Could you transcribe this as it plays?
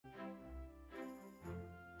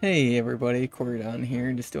Hey everybody, Corridon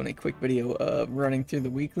here, just doing a quick video of running through the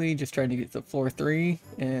weekly, just trying to get to floor 3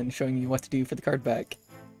 and showing you what to do for the card back.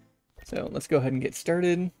 So let's go ahead and get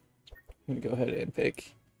started. I'm going to go ahead and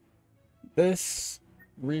pick this,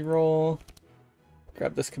 reroll,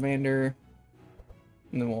 grab this commander,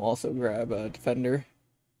 and then we'll also grab a defender.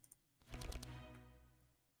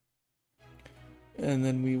 And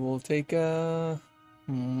then we will take I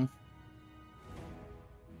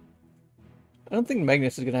don't think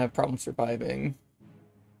Magnus is going to have problems surviving.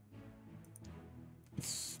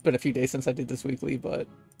 It's been a few days since I did this weekly, but...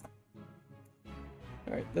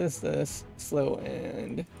 Alright, this, slow,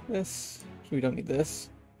 and this. We don't need this.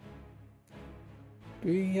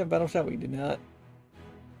 Do we have Battle Shot? We do not.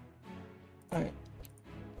 Alright.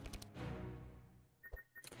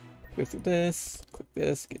 Go through this, click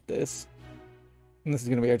this, get this. And this is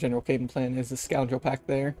going to be our general game plan, is the Scoundrel pack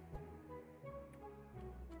there.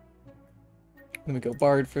 Then we go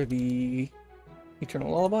Bard for the Eternal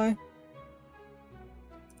Lullaby.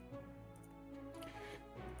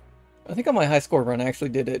 I think on my high score run I actually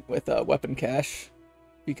did it with Weapon Cache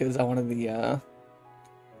because I wanted the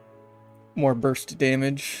more burst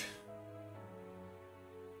damage.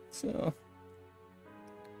 So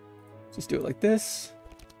just do it like this.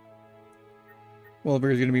 Wilbur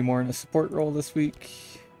is going to be more in a support role this week.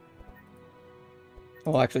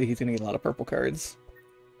 Well, actually he's going to get a lot of purple cards.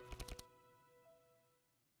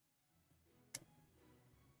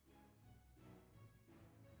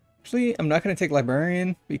 Actually, I'm not going to take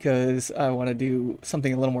Librarian because I want to do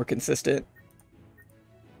something a little more consistent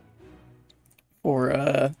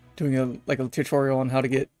for doing a tutorial on how to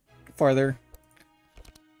get farther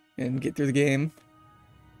and get through the game.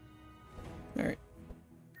 Alright.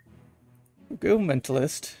 We'll go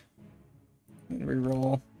Mentalist and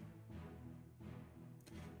reroll.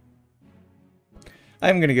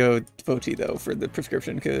 I'm going to go Devotee though for the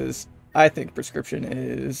Prescription because I think Prescription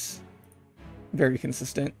is very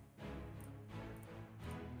consistent.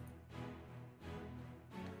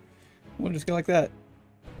 We'll just go like that.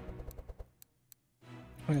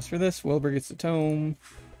 As for this, Wilbur gets the Tome.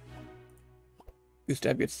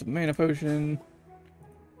 Gustav gets the Mana Potion.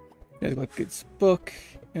 Nezglekt gets Book.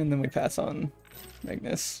 And then we pass on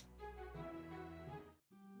Magnus.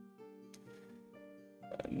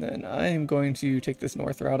 And then I am going to take this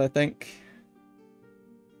north route, I think.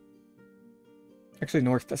 Actually,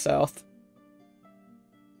 north to south.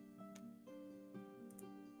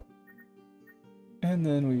 And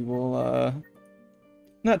then we will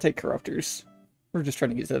not take corruptors. We're just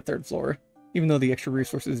trying to get to the third floor, even though the extra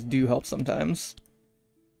resources do help sometimes.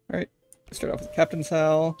 Alright, start off with Captain's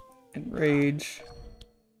Howl and Rage.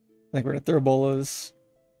 I think we're gonna throw bolas.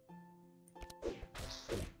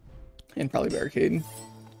 And probably Barricade.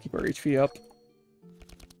 Keep our HP up.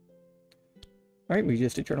 Alright, we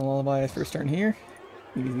just Eternal Lullaby first turn here.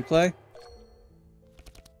 Easy play.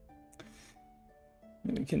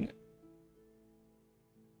 And we can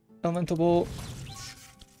Elemental Bolt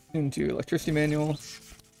into Electricity Manual.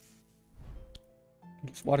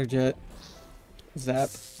 Just Water Jet.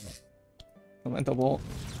 Zap. Elemental Bolt.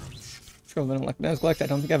 Let's go like Nezglekt. I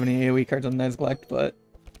don't think I have any AoE cards on Nezglekt, but...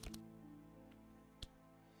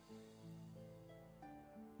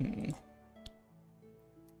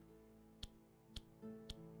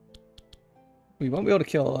 We won't be able to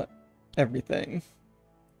kill everything.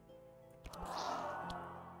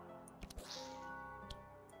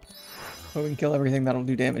 But we can kill everything that'll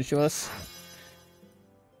do damage to us.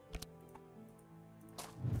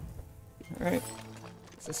 Alright.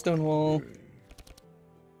 It's a stone wall.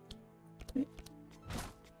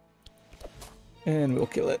 And we'll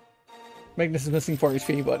kill it. Magnus is missing 4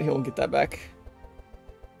 HP, but he'll get that back.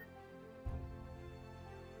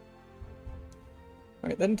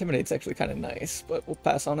 Alright, that Intimidate's actually kind of nice, but we'll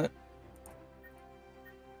pass on it.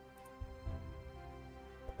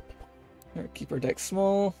 Alright, keep our deck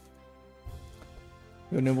small.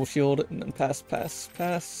 Go Noble Shield, and then pass, pass,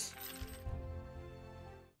 pass.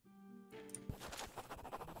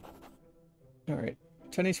 Alright,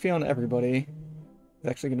 10 HP on everybody. It's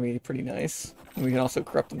actually going to be pretty nice. And we can also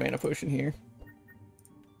corrupt the Mana Potion here.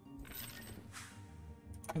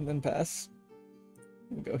 And then pass.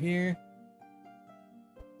 We'll go here.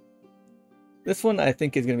 This one I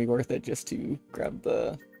think is going to be worth it just to grab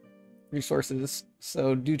the resources.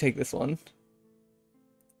 So do take this one.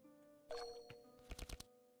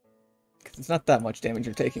 It's not that much damage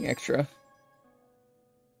you're taking extra.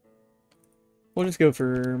 We'll just go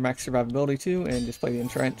for max survivability too and just play the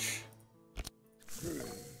Entrench.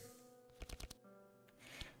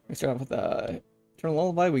 We start off with Eternal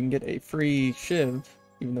Lullaby. We can get a free Shiv,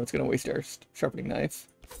 even though it's going to waste our Sharpening Knife.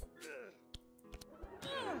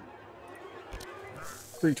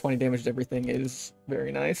 320 damage to everything is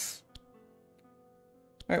very nice.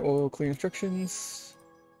 Alright, we'll clear instructions.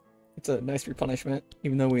 It's a nice replenishment.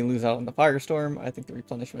 Even though we lose out on the firestorm, I think the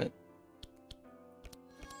replenishment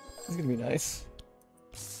is going to be nice.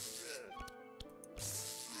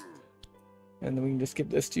 And then we can just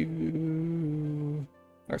give this to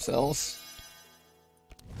ourselves.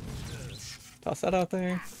 Toss that out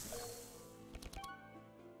there.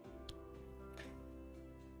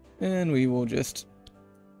 And we will just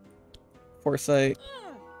foresight.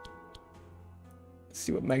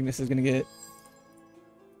 See what Magnus is going to get.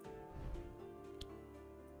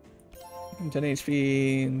 10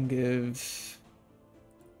 HP and give...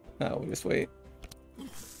 Oh, we'll just wait.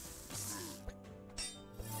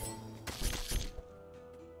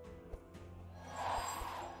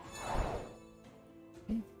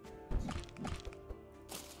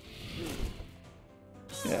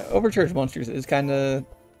 Yeah, overcharged monsters is kind of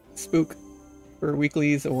spook for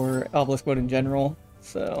weeklies or Obelisk mode in general,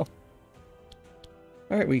 so...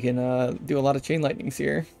 Alright, we can do a lot of chain lightnings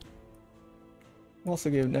here. We'll also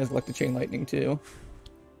give Nezglekt a chain lightning too.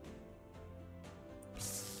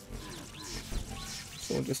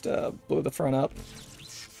 So we'll just blow the front up.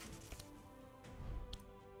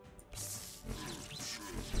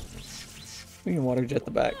 We can water jet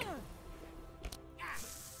the back.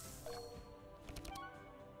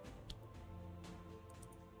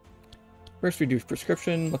 First we do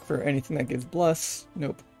prescription, look for anything that gives bless.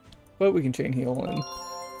 Nope. But we can chain heal and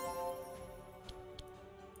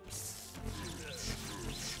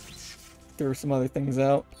throw some other things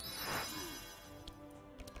out.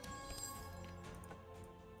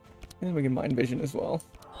 And we can mind vision as well.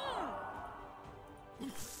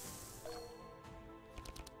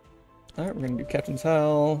 Alright, we're gonna do Captain's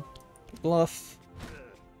Howl, Bluff,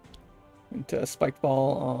 into Spiked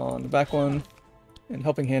Ball on the back one, and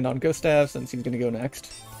Helping Hand on Ghost Staff since he's gonna go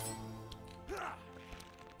next.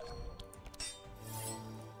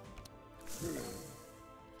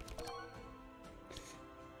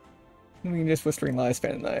 And we can just Whispering Lies,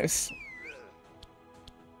 Fan and Knives.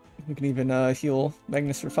 We can even heal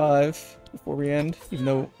Magnus for 5 before we end, even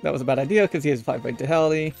though that was a bad idea because he has 5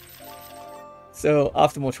 Vitality. So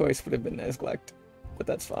optimal choice would have been Nezglekt, but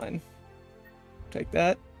that's fine. Take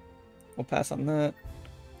that. We'll pass on that.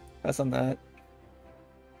 Pass on that.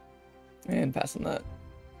 And pass on that.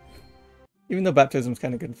 Even though Baptism's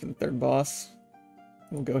kind of good for the third boss,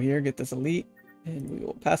 we'll go here, get this Elite, and we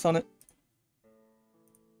will pass on it.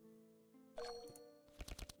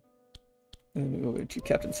 And then we will go to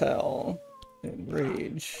Captain's Howl and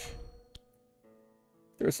Rage.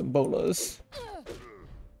 Throw some bolas.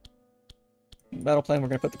 In Battle Plan, we're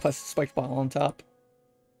going to put the Spiked Ball on top.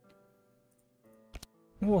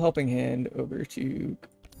 And we'll Helping Hand over to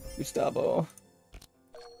Gustavo.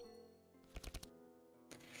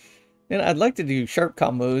 And I'd like to do sharp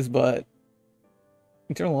combos, but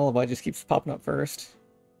Eternal Lullaby just keeps popping up first.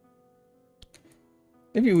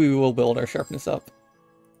 Maybe we will build our sharpness up.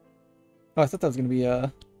 Oh, I thought that was going to be, I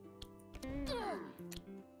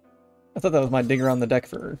thought that was my dig around the deck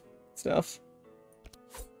for stuff.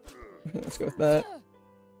 Let's go with that.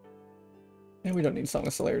 And we don't need Song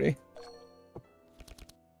of Celerity.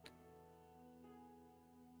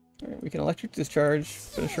 Alright, we can Electric Discharge,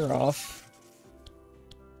 finish her off.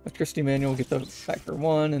 Electricity Manual, get the back for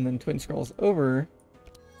 1, and then Twin Scrolls over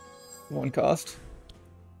 1 cost.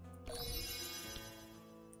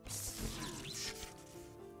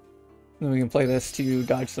 And then we can play this to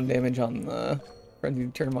dodge some damage on the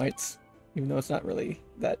Frenzied Termites, even though it's not really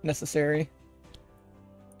that necessary.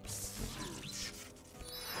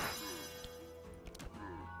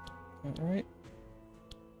 Alright.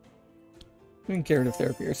 We can Curative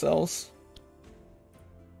Therapy ourselves.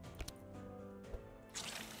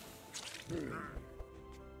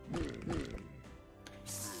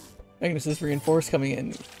 Magnus is reinforced coming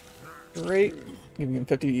in great, giving him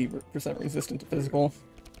 50% resistant to physical.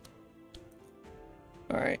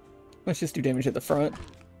 Alright, let's just do damage at the front.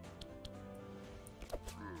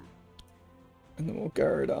 And then we'll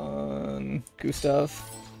guard on Gustav.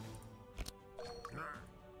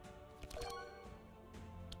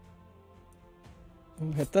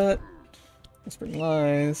 We'll hit that. Whispering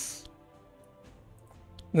Lies.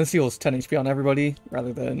 And this heals 10 HP on everybody,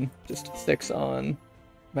 rather than just 6 on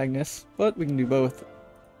Magnus. But we can do both.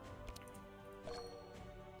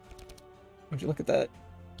 Would you look at that?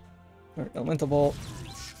 Alright, Elemental Bolt.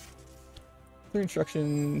 Clear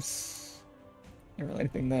instructions. Not really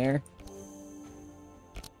anything there.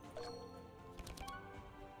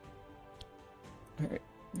 Alright,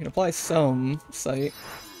 we can apply some Sight.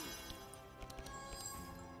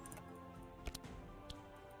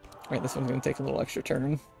 Right, this one's gonna take a little extra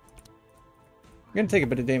turn. We're gonna take a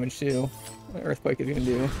bit of damage too. Earthquake is gonna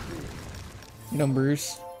do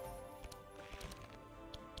numbers.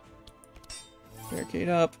 Barricade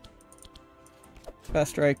up.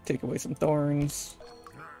 Fast strike, take away some thorns.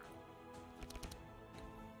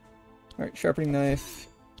 Alright, sharpening knife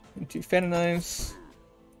into fan knives.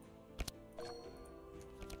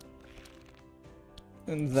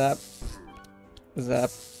 And zap. Zap.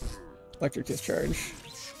 Electric discharge.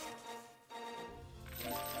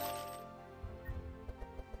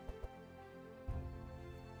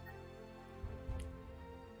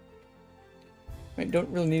 I don't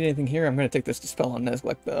really need anything here. I'm going to take this Dispel on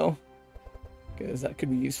Nezglekt though, because that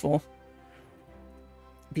could be useful.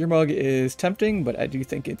 Beer Mug is tempting, but I do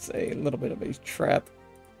think it's a little bit of a trap.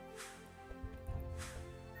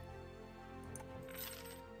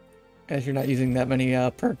 As you're not using that many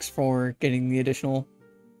perks for getting the additional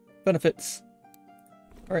benefits.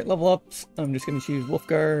 Alright, level ups. I'm just going to choose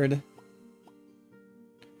Wolfguard,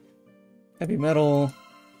 Heavy Metal,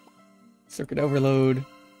 Circuit Overload,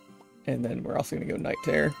 and then we're also going to go Night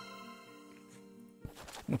Terror.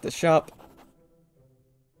 With the shop,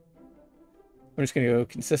 we're just going to go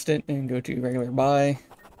consistent and go to regular buy.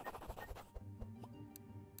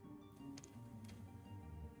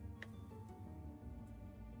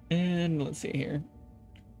 And let's see here.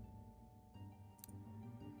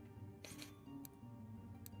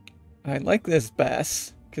 I like this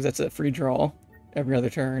Bass, because that's a free draw every other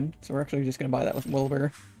turn. So we're actually just going to buy that with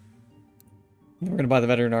Wilbur. And we're going to buy the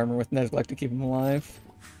Veteran Armor with Nezglekt to keep him alive.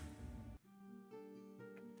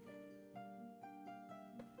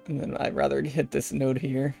 And then I'd rather hit this node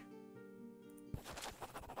here.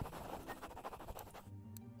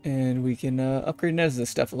 And we can upgrade Nez's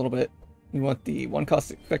stuff a little bit. We want the 1 cost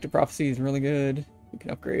effective prophecy is really good. We can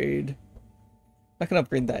upgrade. Not gonna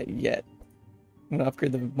upgrade that yet. I'm gonna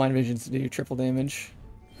upgrade the Mind Visions to do triple damage,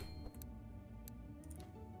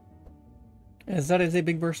 as that is a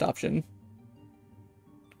big burst option.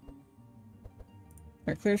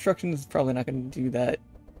 Alright, clear instructions is probably not gonna do that.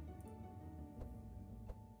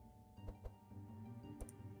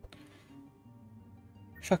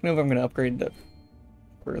 Shock Nova I'm gonna upgrade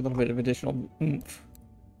for a little bit of additional oomph.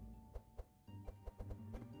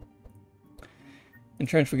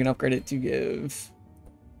 Entrench, we can upgrade it to give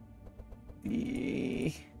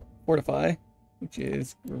the Fortify, which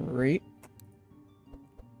is great.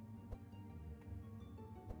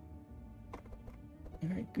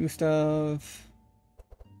 Alright, Gustav.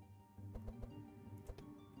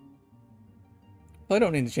 Well, I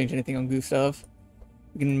don't need to change anything on Gustav.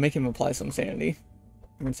 We can make him apply some sanity.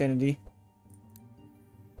 Or insanity.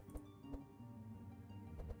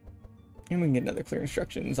 And we can get another clear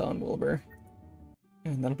instructions on Wilbur.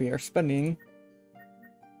 And that'll be our spending.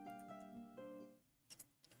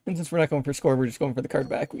 And since we're not going for score, we're just going for the card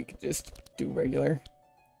back, we could just do regular.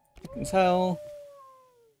 As hell.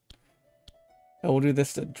 Oh, we'll do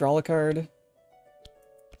this to draw a card.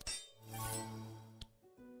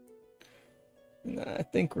 And then I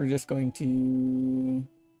think we're just going to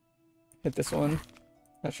hit this one.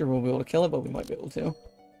 Not sure we'll be able to kill it, but we might be able to.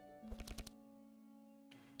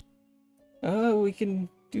 We can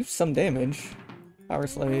do some damage. Power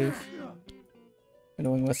Slave,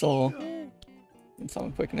 Annoying Whistle, and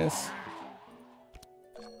Summon Quickness.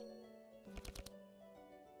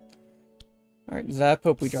 Alright, Zap,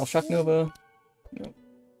 hope we draw Shock Nova. Nope.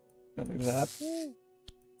 Another Zap.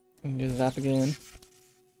 And just Zap again.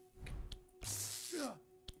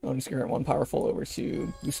 I'll just grant 1 powerful over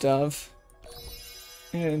to Gustav.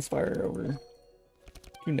 And Inspire over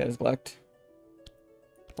to Nezglekt.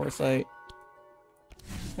 Foresight.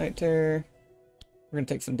 Night Terror. We're gonna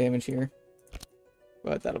take some damage here,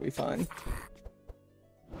 but that'll be fine.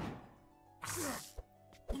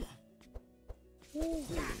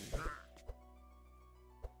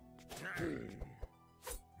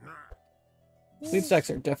 Lead stacks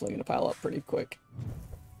are definitely gonna pile up pretty quick.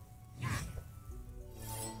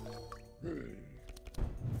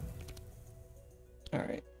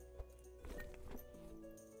 Alright.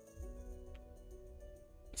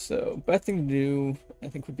 So, best thing to do, I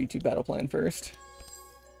think, would be to battle plan first.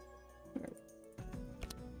 Right.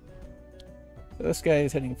 So this guy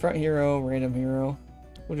is hitting front hero, random hero.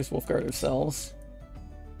 We'll just Wolfguard ourselves.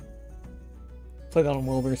 Play that on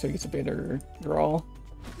Wilbur so he gets a better draw.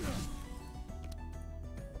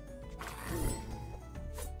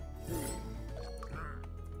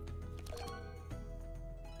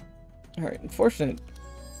 Alright, unfortunate.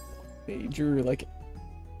 They drew like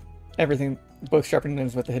everything, both sharpening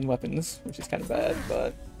knives with the hidden weapons, which is kind of bad,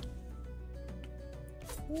 but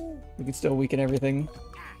we can still weaken everything.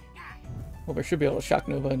 Wilbur should be able to Shock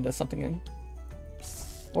Nova into something in.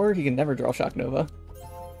 Or he can never draw Shock Nova.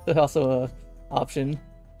 That's also a option.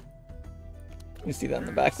 You see that in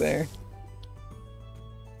the back there.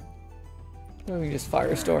 Or we can just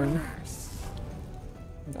Firestorm.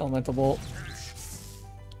 Elemental Bolt.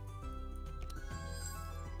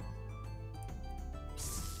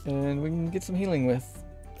 And we can get some healing with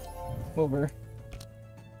Wilbur.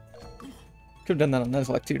 Could have done that on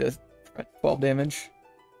Nezglekt too to 12 damage.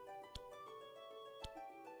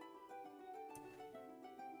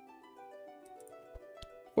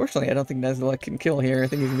 Fortunately, I don't think Nezglekt can kill here. I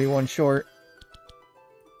think he's gonna be one short.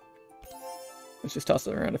 Let's just toss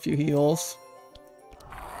around a few heals.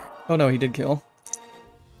 Oh no, he did kill.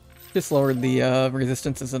 Just lowered the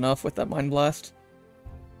resistances enough with that Mind Blast.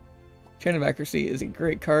 Chain of Accuracy is a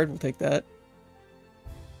great card. We'll take that.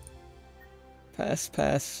 Pass,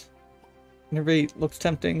 pass. Innervate looks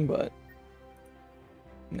tempting, but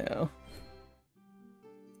no.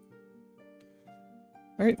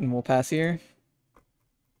 Alright, and we'll pass here.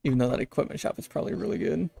 Even though that equipment shop is probably really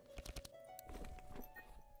good.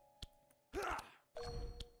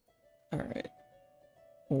 Alright.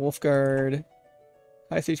 Wolfguard.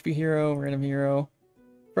 Highest HP hero, random hero,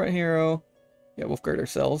 front hero. Yeah, Wolfguard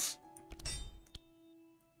ourselves.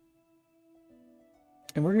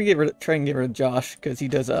 And we're gonna try and get rid of Josh because he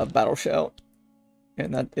does a battle shout,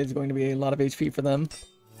 and that is going to be a lot of HP for them.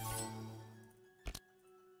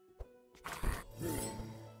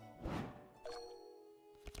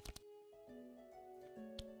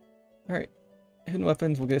 All right, hidden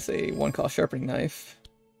weapons. We'll get us a 1-cost sharpening knife.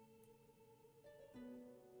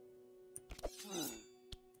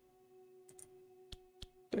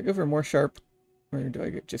 Do I go for more sharp, or do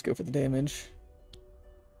I just go for the damage?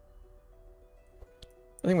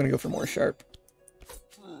 I think I'm gonna go for more sharp.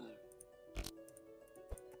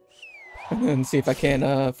 And then see if I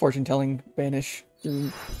can fortune telling banish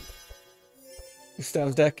through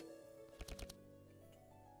Gustav's deck.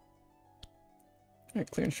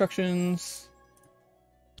 Alright, clear instructions.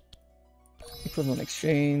 Equivalent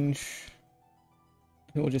exchange.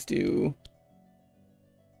 And we'll just do.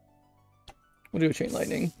 We'll do a chain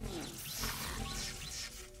lightning.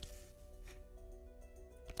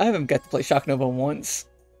 I haven't got to play Shock Nova once,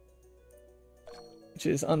 which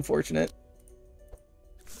is unfortunate.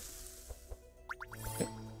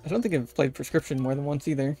 I don't think I've played Prescription more than once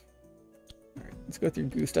either. Alright, let's go through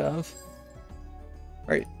Gustav.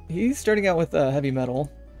 Alright, he's starting out with Heavy Metal,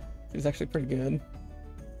 which is actually pretty good.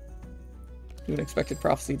 Do an Expected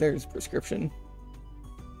Prophecy, there's Prescription.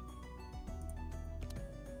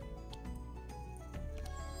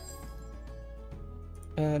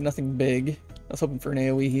 Nothing big. I was hoping for an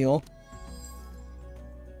AoE heal.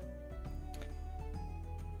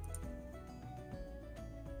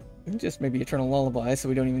 Just maybe Eternal Lullaby, so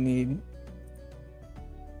we don't even need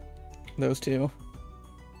those two.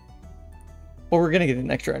 Well, we're gonna get an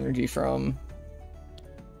extra energy from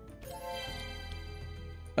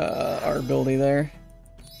our ability there.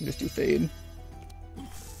 We'll just do Fade. A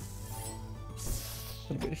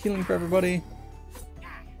little bit of healing for everybody.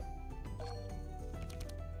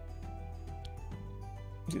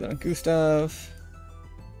 Do that on Gustav.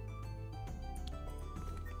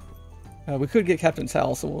 We could get Captain's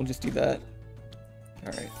Howl, so we'll just do that.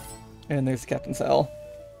 Alright. And there's Captain's Howl.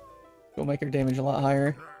 We'll make our damage a lot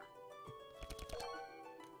higher.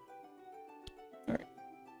 Alright.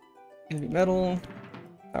 Heavy Metal.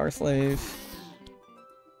 Power Slave.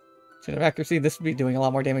 Chain of Accuracy. This would be doing a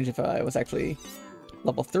lot more damage if I was actually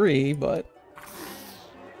level 3, but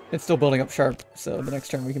it's still building up sharp, so the next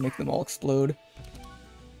turn we can make them all explode.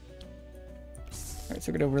 Alright,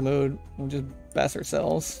 Circuit Overload. We'll just bass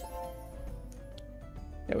ourselves.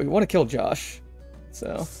 Yeah, we want to kill Josh,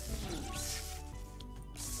 so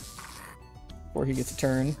before he gets a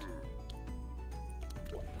turn.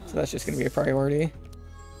 So that's just going to be a priority.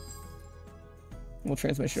 We'll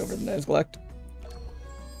transmission over the Nezglekt.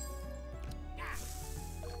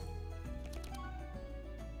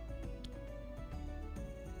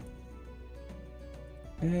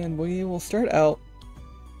 And we will start out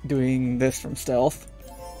doing this from stealth.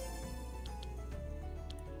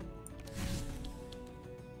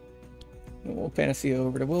 And we'll Panacea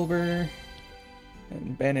over to Wilbur,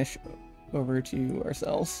 and Banish over to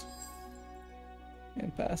ourselves.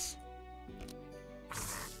 And pass.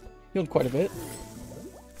 Healed quite a bit.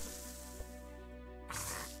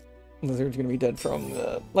 Lizard's gonna be dead from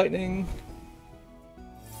the lightning.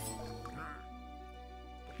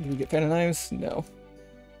 Did we get Fan of Knives? No.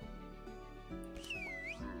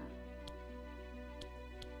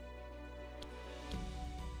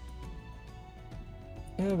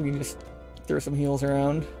 Yeah, we can just throw some heals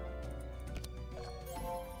around.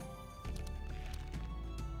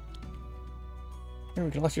 We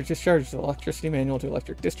can electric discharge the electricity manual to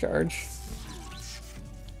electric discharge.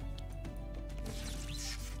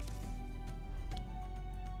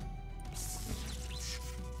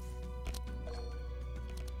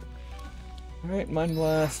 Alright, Mind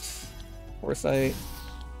Blast, Foresight.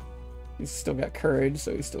 He's still got courage,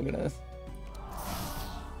 so he's still gonna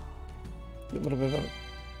do a little bit of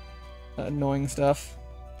annoying stuff.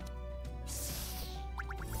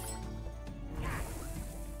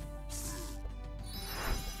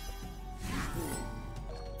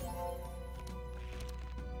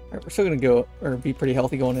 Alright, we're still gonna go, or be pretty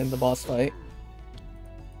healthy going into the boss fight.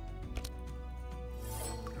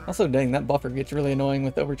 Also, dang, that buffer gets really annoying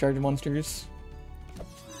with overcharged monsters.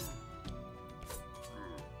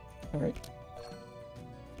 Alright.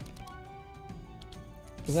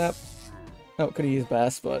 Zap. Oh, could have used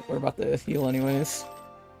Bass, but we're about to heal anyways.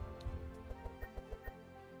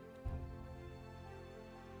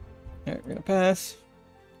 Alright, we're gonna pass.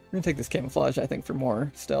 We're gonna take this camouflage, I think, for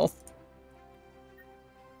more stealth.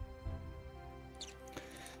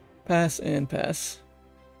 Pass and pass.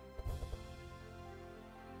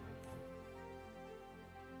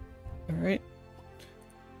 Alright.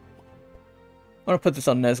 I want to put this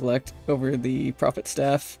on Nezglekt over the Prophet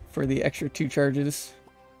Staff for the extra 2 charges.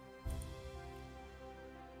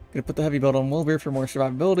 Gonna put the heavy belt on Wilbur for more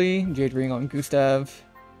survivability, Jade Ring on Gustav,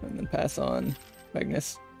 and then pass on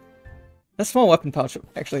Magnus. That small weapon pouch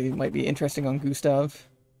actually might be interesting on Gustav.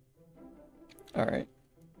 Alright.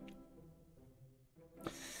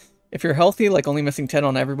 If you're healthy, like only missing 10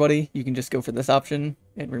 on everybody, you can just go for this option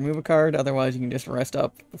and remove a card. Otherwise, you can just rest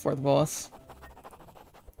up before the boss.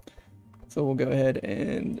 So we'll go ahead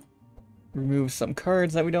and remove some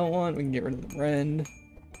cards that we don't want. We can get rid of the Rend.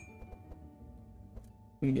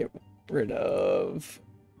 We can get rid of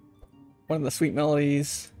one of the Sweet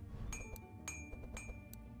Melodies.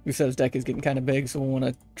 Gustav's deck is getting kind of big, so we'll want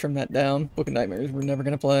to trim that down. Book of Nightmares we're never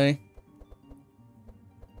going to play.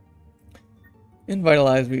 And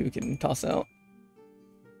Vitalize we can toss out.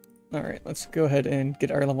 Alright, let's go ahead and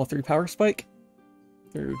get our level 3 power spike.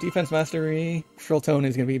 Through Defense Mastery, Shrill Tone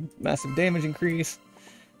is going to be massive damage increase.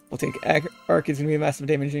 We'll take Arc is going to be a massive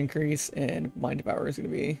damage increase, and Mind Power is going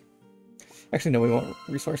to be... Actually, no, we want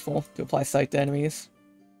Resourceful to apply Sight to enemies.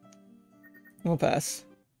 We'll pass.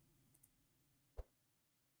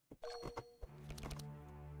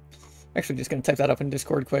 Actually, just going to type that up in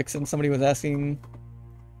Discord quick, since somebody was asking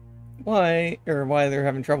why they're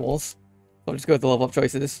having troubles. I'll just go with the level up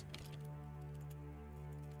choices.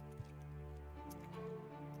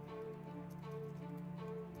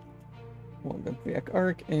 We'll go back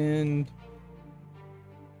Arc and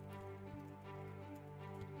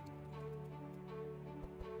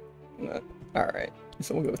alright,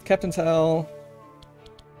 so we'll go with Captain's Howl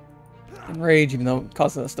and Rage, even though it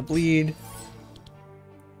causes us to bleed.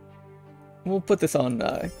 We'll put this on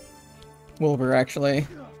Wilbur actually,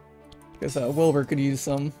 because Wilbur could use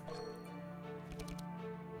some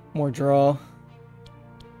more draw.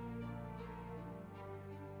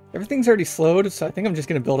 Everything's already slowed, so I think I'm just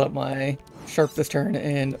going to build up my Sharp this turn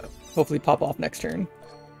and hopefully pop off next turn.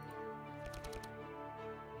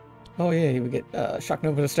 Oh yeah, we get Shock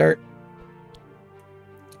Nova to start.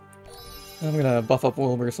 I'm going to buff up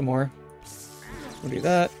Wilbur some more. We'll do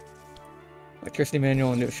that. Electricity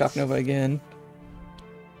Manual and do a Shock Nova again.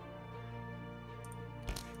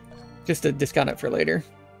 Just to discount it for later.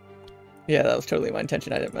 Yeah, that was totally my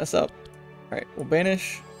intention, I didn't mess up. Alright, we'll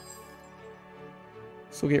banish.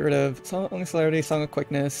 So we'll get rid of Song of Celerity, Song of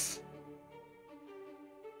Quickness.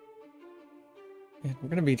 And we're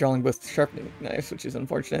going to be drawing both Sharpening Knives, which is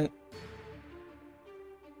unfortunate.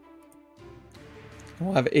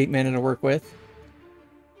 We'll have 8 mana to work with.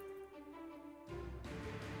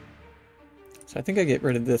 So I think I get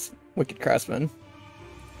rid of this Wicked Craftsman.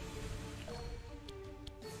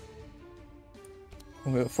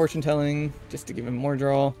 We'll go Fortune Telling, just to give him more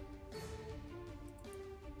draw.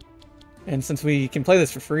 And since we can play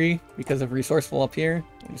this for free because of Resourceful up here,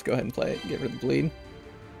 we'll just go ahead and play it and get rid of the bleed.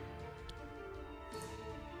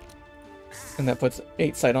 And that puts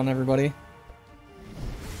 8 sight on everybody.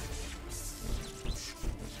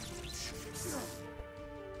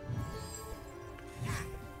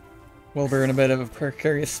 Wilbur in a bit of a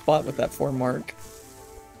precarious spot with that 4 mark.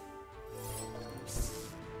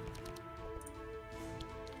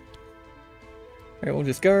 Alright, we'll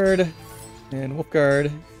just guard, and Wolf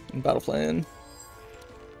Guard, and Battle Plan.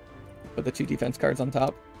 Put the 2 defense cards on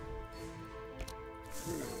top.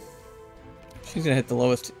 She's gonna hit the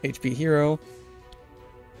lowest HP hero.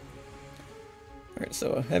 Alright,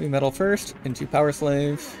 so a Heavy Metal first, into Power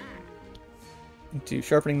Slave, into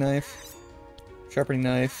Sharpening Knife,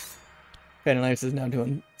 Fan of Knives is now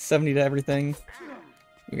doing 70 to everything.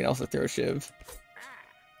 We can also throw Shiv.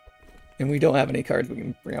 And we don't have any cards we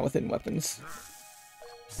can bring out with hidden weapons.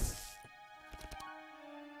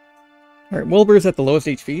 Alright, Wilbur's at the lowest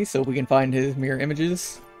HP, so we can find his mirror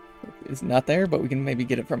images. It's not there, but we can maybe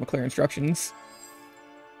get it from a clear instructions.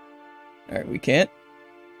 Alright, we can't.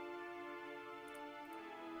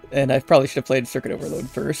 And I probably should have played Circuit Overload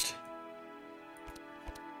first.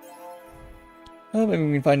 Oh, maybe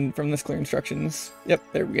we can find it from this clear instructions. Yep,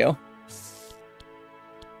 there we go.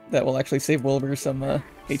 That will actually save Wilbur some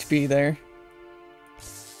HP there.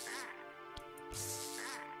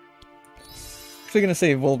 Actually gonna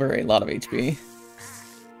save Wilbur a lot of HP.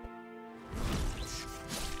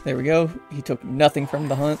 There we go. He took nothing from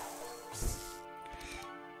the hunt.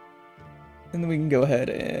 And then we can go ahead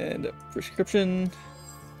and prescription.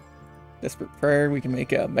 Desperate Prayer. We can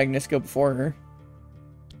make Magnus go before her.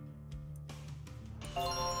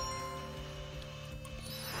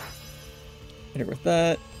 Hit her with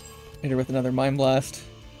that. Hit her with another Mind Blast.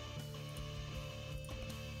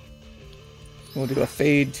 We'll do a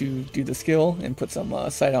fade to do the skill and put some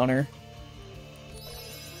sight on her.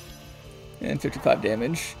 And 55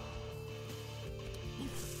 damage.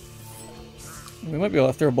 We might be able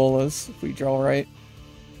to throw bolas if we draw right.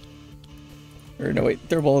 Or no, wait,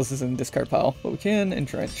 throw bolas is in discard pile, but we can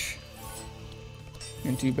entrench.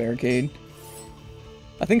 And do barricade.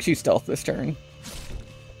 I think she's stealth this turn.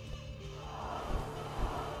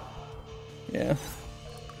 Yeah.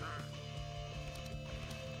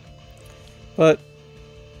 But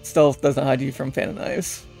stealth doesn't hide you from Fan of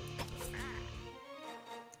Knives.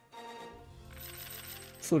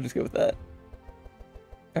 So we'll just go with that.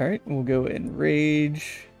 Alright, we'll go in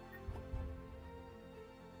Rage.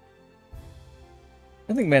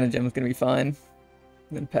 I think Mana Gem is going to be fine. And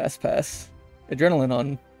then pass. Adrenaline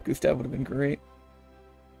on Gustav would have been great.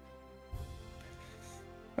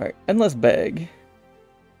 Alright, Endless Bag.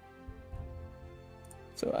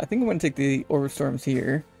 So I think I'm going to take the Orb of Storms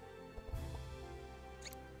here.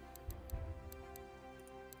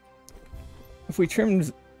 If we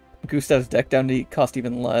trimmed Gustav's deck down to cost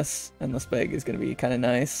even less, Endless Bag is going to be kind of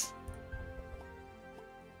nice.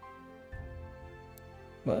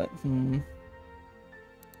 But,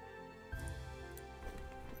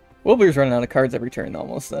 Wilbur's running out of cards every turn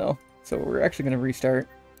almost, though. So we're actually going to restart.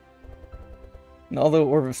 And although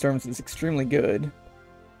Orb of Storms is extremely good,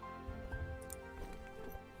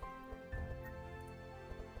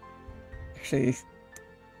 actually,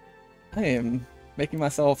 I am making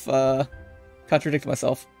myself contradict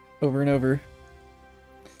myself over and over.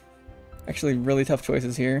 Actually, really tough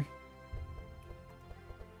choices here.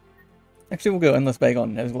 Actually, we'll go Endless Bag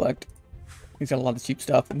on Nezglekt. He's got a lot of cheap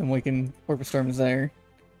stuff, and then we can Orb of Storms there.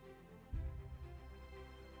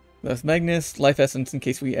 That's Magnus, Life Essence in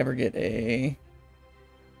case we ever get a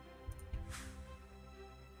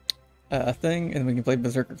thing, and then we can play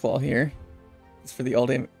Berserker Claw here. It's for the all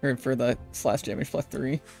damage, or for the slash damage plus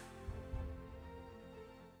 3.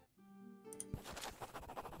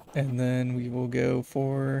 And then we will go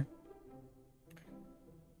for,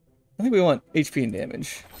 I think we want HP and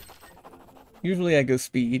damage. Usually I go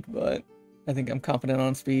speed, but I think I'm confident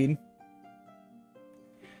on speed.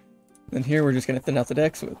 Then here we're just going to thin out the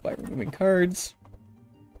decks by removing cards.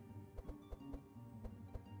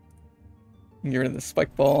 Get rid of the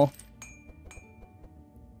Spike Ball.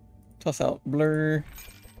 Toss out Blur.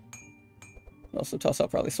 Also toss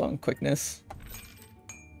out probably Song Quickness.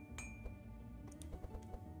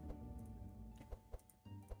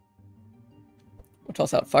 We'll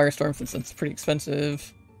toss out Firestorm since it's pretty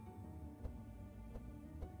expensive.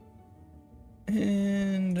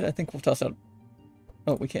 And I think we'll toss out...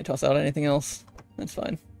 Oh, we can't toss out anything else. That's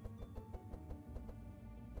fine.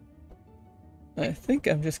 I think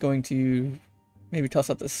I'm just going to maybe toss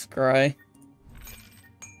out the Scry.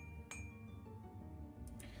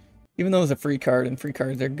 Even though it's a free card, and free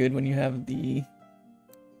cards are good when you have the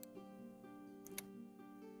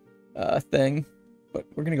thing. But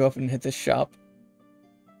we're going to go up and hit this shop.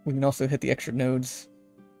 We can also hit the extra nodes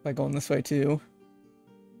by going this way too.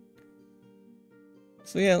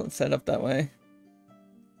 So yeah, let's set it up that way.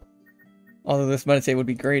 Although this meditate would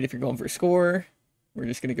be great if you're going for a score. We're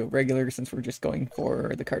just going to go regular since we're just going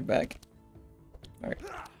for the card back. Alright.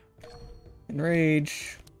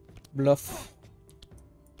 Enrage. Bluff.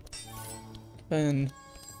 Then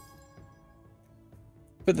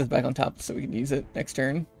put this back on top so we can use it next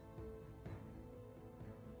turn.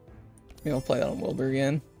 Maybe I'll play that on Wilbur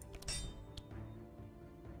again.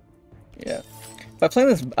 Yeah. If I plan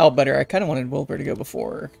this out better, I kind of wanted Wilbur to go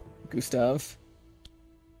before Gustav.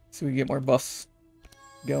 So we get more buffs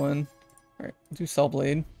going. Alright, do Saw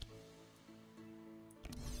Blade.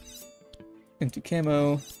 into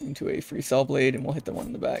camo, into a free saw blade, and we'll hit the one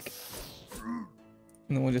in the back. And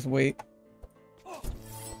then we'll just wait.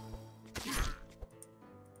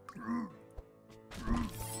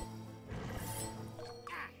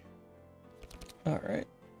 Alright.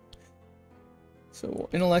 So we'll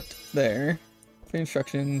intellect there. The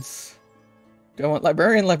instructions. Do I want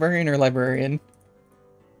librarian, librarian, or librarian?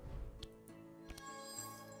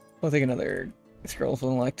 We'll take another scrolls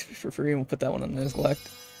we'll elect for free, and we'll put that one on Nezglekt.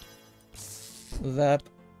 Zap.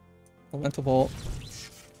 Elemental bolt.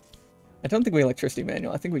 I don't think we electricity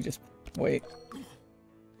manual. I think we just wait.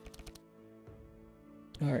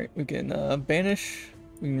 Alright, we can banish.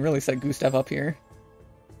 We can really set Gustav up here.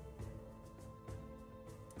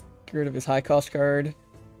 Get rid of his high cost card.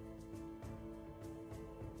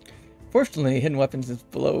 Fortunately, hidden weapons is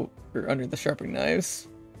below or under the sharpening knives.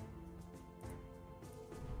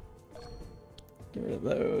 Get rid of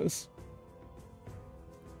those.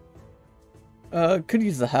 Could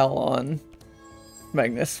use the Howl on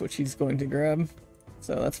Magnus, which he's going to grab.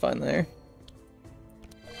 So that's fine there.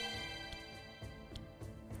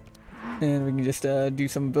 And we can just do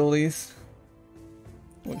some abilities.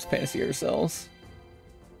 We'll just Panacea ourselves.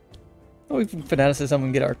 Oh, we can Fanaticism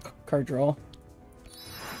and get our card draw.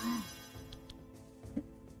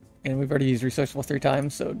 And we've already used Resourceful 3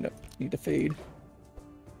 times, so no need to fade.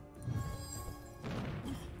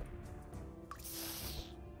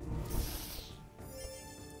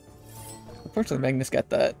 Unfortunately, Magnus got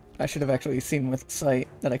that. I should have actually seen with sight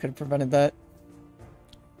that I could have prevented that.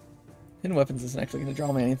 Hidden weapons isn't actually going to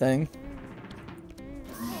draw me anything.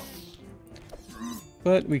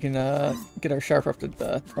 But we can get our sharp up to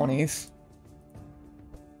the 20s.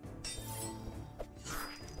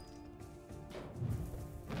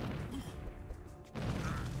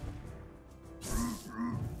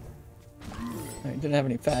 Alright, didn't have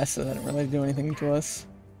any fast, so that didn't really do anything to us.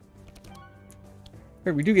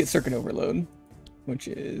 We do get Circuit Overload, which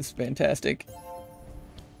is fantastic.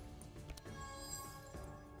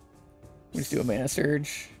 We just do a Mana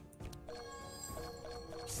Surge.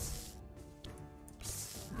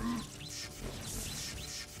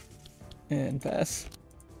 And pass.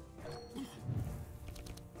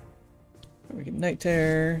 We get Night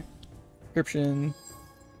Terror, Description,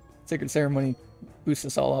 Sacred Ceremony boosts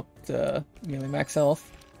us all up to nearly max health.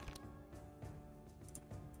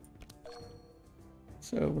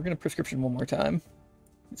 So we're going to Prescription one more time.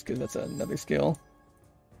 Just because that's another skill.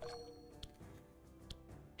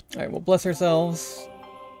 Alright, we'll bless ourselves.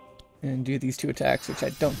 And do these 2 attacks, which I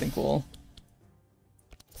don't think will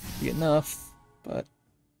be enough. But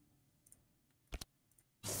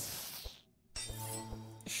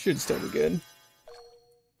should still be good.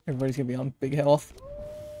 Everybody's going to be on big health.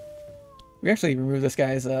 We actually remove this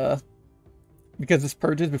guy's, because this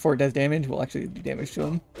purges before it does damage, we'll actually do damage to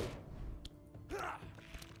him.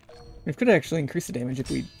 We could actually increase the damage if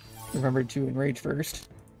we remembered to enrage first.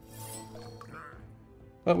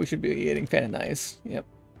 But we should be getting Fanatize. Yep.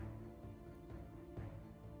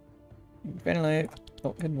 Fanatize.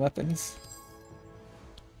 Oh, hidden weapons.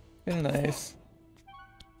 Fanatize.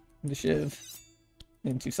 The Shiv.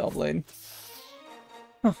 Into Saw Blade.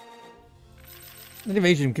 Huh. That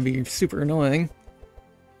evasion can be super annoying.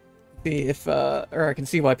 See if, or I can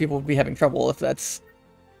see why people would be having trouble if that's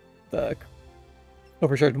the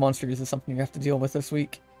overcharged monsters is something you have to deal with this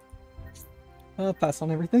week. Pass on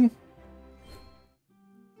everything.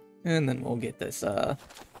 And then we'll get this,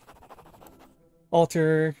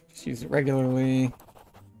 altar. Just use it regularly. I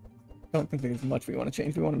don't think there's much we want to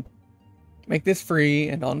change. We want to make this free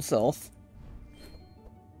and on self.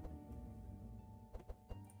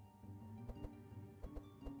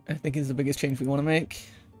 I think is the biggest change we want to make.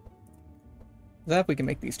 That we can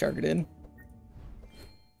make these targeted.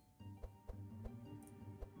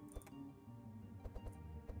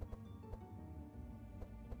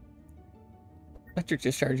 Electric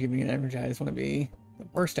Discharge giving an Energize wouldn't be the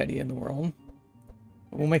worst idea in the world.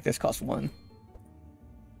 But we'll make this cost 1.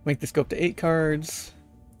 Make this go up to 8 cards,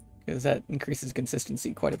 because that increases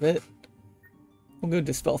consistency quite a bit. We'll go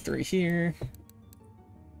Dispel 3 here.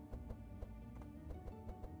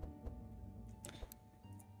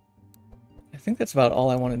 I think that's about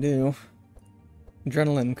all I want to do.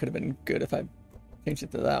 Adrenaline could have been good if I changed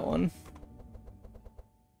it to that one.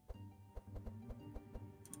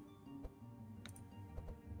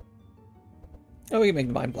 Oh, we can make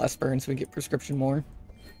the Mind Blast burn so we get Prescription more.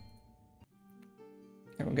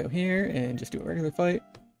 And we'll go here and just do a regular fight.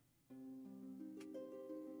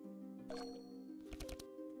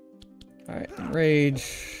 Alright,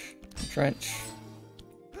 Enrage, Entrench,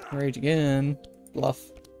 Enrage again,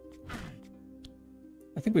 Bluff.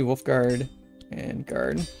 I think we Wolf Guard and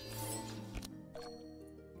Guard.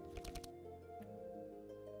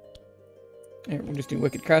 And we'll just do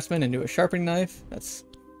Wicked Craftsman and do a Sharpening Knife. That's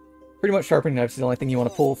pretty much Sharpening Knife is the only thing you want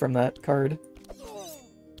to pull from that card.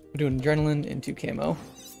 We're doing Adrenaline into Camo.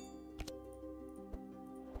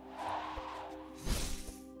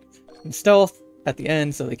 And Stealth at the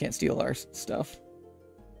end so they can't steal our stuff.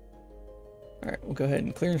 Alright, we'll go ahead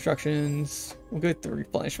and clear instructions. We'll go with the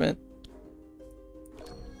replenishment.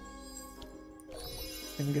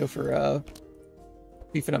 And go for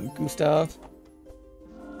beefing up Gustav.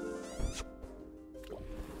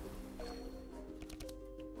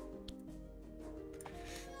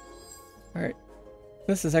 Alright.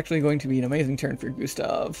 This is actually going to be an amazing turn for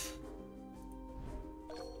Gustav.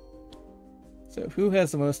 So who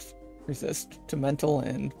has the most resist to mental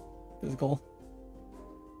and physical?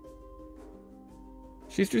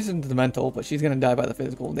 She's resistant to the mental, but she's going to die by the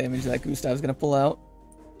physical damage that Gustav's going to pull out.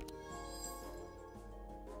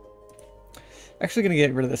 Actually going to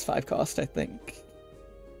get rid of this 5 cost, I think.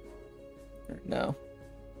 Or no.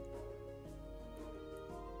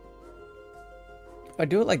 If I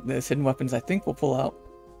do it like this, hidden weapons I think will pull out.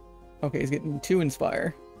 Okay, he's getting 2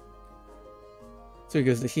 Inspire. So he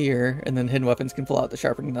goes to here, and then hidden weapons can pull out the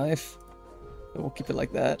sharpening knife. So we'll keep it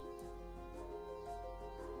like that.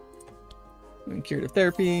 And curative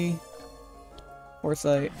therapy.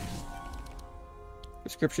 Foresight.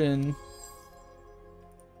 Prescription.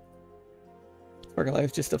 Spark of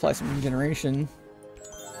Life, just apply some regeneration.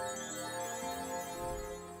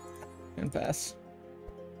 And pass.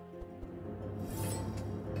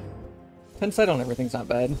 10 sight on everything's not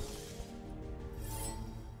bad.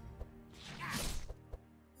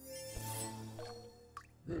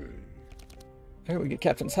 Alright, we get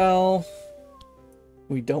Captain's Howl.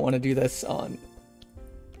 We don't want to do this on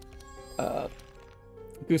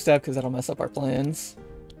Gustav because that'll mess up our plans.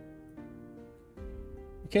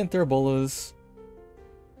 We can't throw bolas.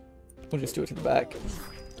 We'll just do it to the back.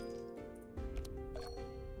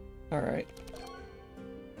 Alright.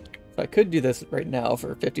 So I could do this right now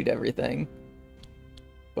for 50 to everything.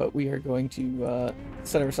 But we are going to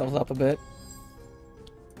set ourselves up a bit.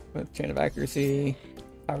 With Chain of Accuracy,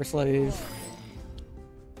 Power Slave.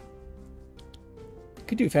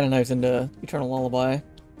 Could do Fan of Knives into Eternal Lullaby.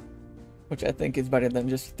 Which I think is better than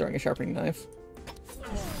just throwing a Sharpening Knife.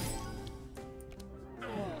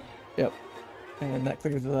 Yep. And that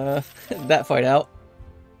clears that fight out.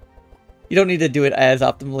 You don't need to do it as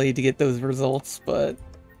optimally to get those results, but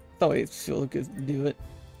it's always feels good to do it.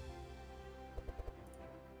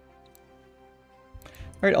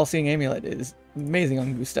 Alright, All-Seeing Amulet is amazing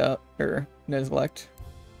on Gustav, or Nezglekt.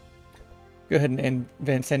 Go ahead and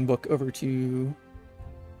advance Handbook over to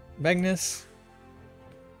Magnus.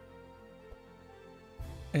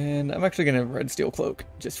 And I'm actually going to Red Steel Cloak,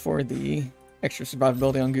 just for the extra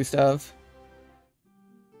survivability on Gustav.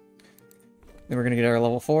 Then we're going to get our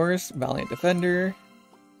level 4s, Valiant Defender,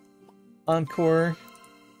 Encore.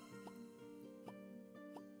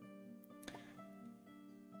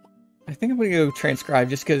 I think I'm going to go Transcribe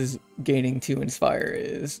just because gaining 2 Inspire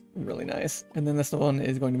is really nice. And then this one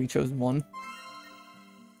is going to be Chosen 1.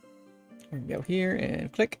 We can go here and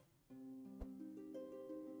click.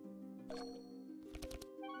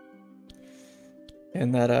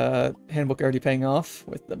 And that handbook already paying off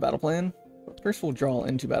with the battle plan. But first we'll draw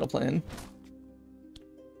into battle plan.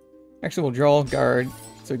 Actually, we'll draw guard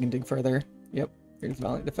so we can dig further. Yep, here's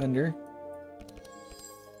Valiant Defender.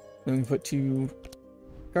 Then we can put 2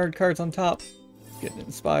 guard cards on top. Get an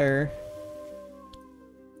Inspire.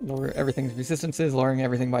 Lower everything's resistances. Lowering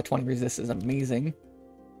everything by 20 resist is amazing.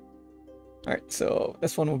 Alright, so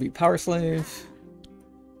this one will be Power Slave,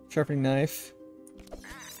 Sharpening Knife,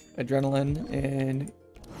 Adrenaline, and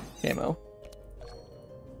Camo.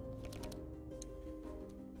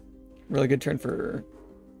 Really good turn for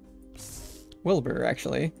Wilbur,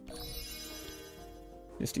 actually.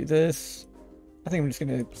 Just do this. I think I'm just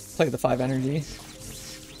going to play the 5 energy.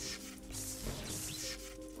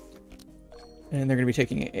 And they're going to be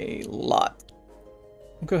taking a lot.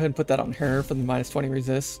 I'll go ahead and put that on her for the -20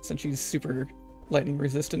 resist, since she's super lightning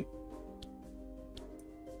resistant.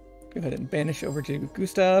 Go ahead and banish over to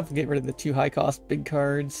Gustav, get rid of the 2 high cost big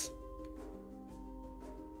cards.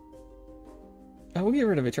 Oh, we'll get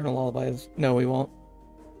rid of Eternal Lullabies. No, we won't.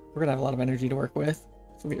 We're going to have a lot of energy to work with,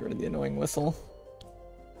 so we'll get rid of the Annoying Whistle.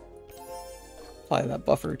 Apply that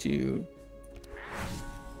buffer to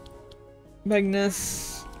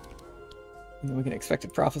Magnus. And then we can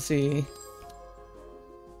Expected Prophecy.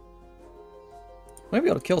 Might be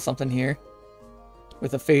able to kill something here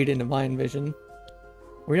with a fade into Mind Vision.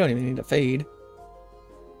 We don't even need a fade.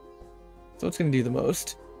 So it's going to do the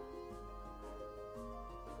most.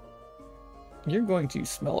 You're going to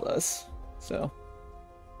smelt us, so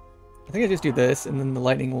I think I just do this, and then the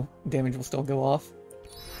lightning damage will still go off.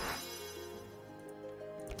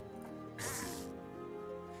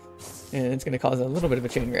 And it's going to cause a little bit of a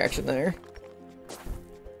chain reaction there.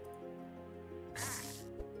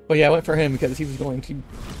 But yeah, I went for him because he was going to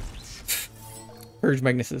purge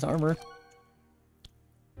Magnus's armor.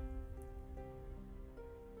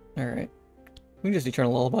 Alright. We can just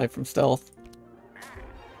Eternal Lullaby from stealth.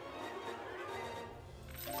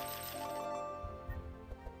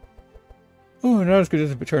 Oh, not as good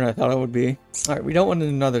as a Paterna I thought it would be. Alright, we don't want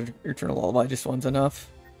another Eternal Lullaby, just one's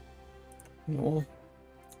enough. We'll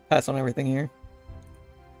pass on everything here.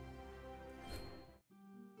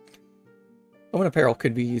 Omen Apparel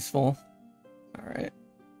could be useful. Alright.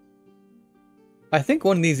 I think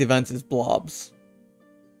one of these events is Blobs.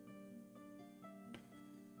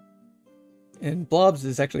 And Blobs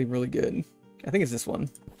is actually really good. I think it's this one.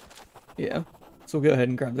 Yeah. So we'll go ahead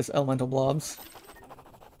and grab this Elemental Blobs.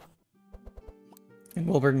 And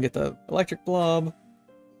Wilbur can get the Electric Blob.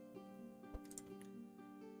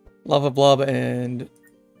 Lava Blob and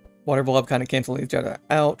Water Blob kind of cancel each other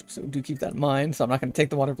out, so do keep that in mind. So I'm not going to take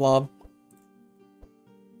the Water Blob.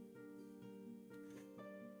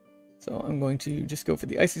 So I'm going to just go for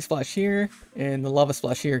the Icy Splash here, and the Lava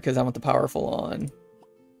Splash here, because I want the Powerful on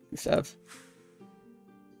Gustav.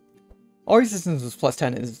 All resistance with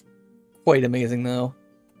 +10 is quite amazing, though.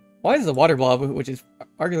 Why is the Water Blob, which is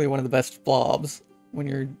arguably one of the best blobs when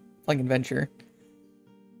you're playing Adventure,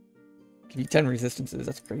 give you 10 resistances?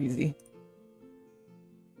 That's crazy.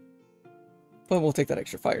 But we'll take that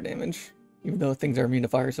extra fire damage, even though things are immune to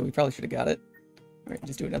fire, so we probably should have got it. Alright,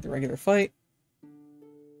 just do another regular fight.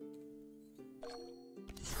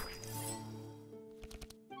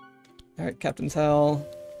 Alright, Captain's Howl.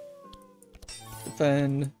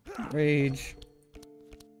 Defend. Rage.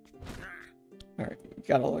 Alright,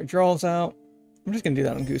 got all our draws out. I'm just going to do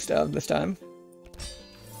that on Gustav this time.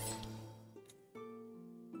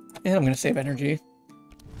 And I'm going to save energy.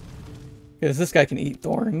 Because this guy can eat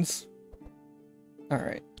thorns.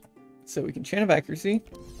 Alright. So we can Chant of Accuracy.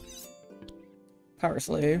 Power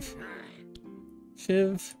Slave.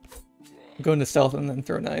 Shiv. Go into Stealth and then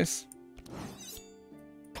throw Knives.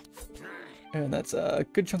 And that's a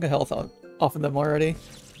good chunk of health off of them already.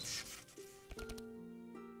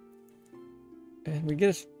 And we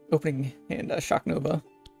get an opening hand, Shock Nova.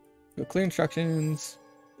 Go clear instructions.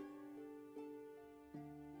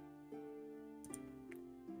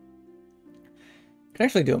 Can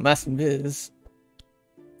actually do a Mass Invis.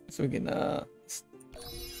 So we can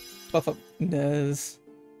buff up Nez.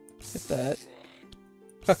 Get that.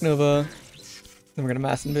 Shock Nova. Then we're gonna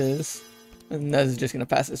Mass Invis. And Nez is just gonna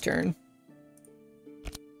pass his turn.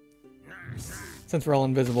 Since we're all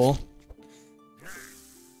invisible.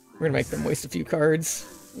 We're gonna make them waste a few cards.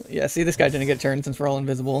 Yeah, see, this guy didn't get a turn since we're all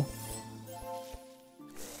invisible.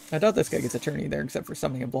 I doubt this guy gets a turn either, except for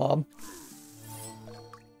summoning a blob.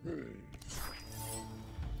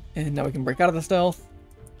 And now we can break out of the stealth.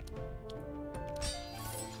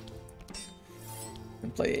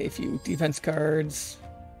 And play a few defense cards.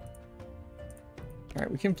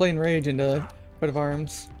 Alright, we can play Enrage into Coat of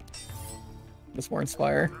Arms. This more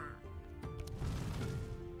Inspire.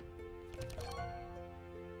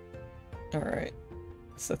 Alright,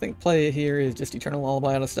 so I think play here is just Eternal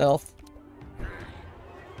Lullaby out of stealth.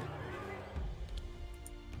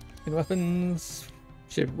 And weapons,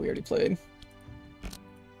 Shiv we already played.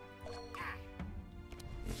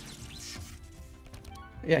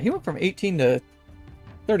 Yeah, he went from 18 to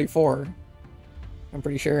 34, I'm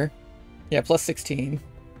pretty sure. Yeah, plus 16.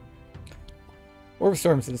 Orb of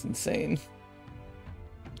Storms is insane.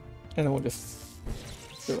 And then we'll just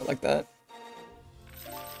do it like that.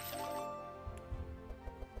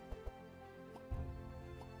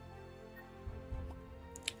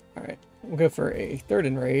 Alright, we'll go for a third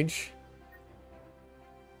Enrage.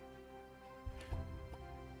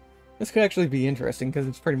 This could actually be interesting because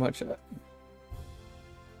it's pretty much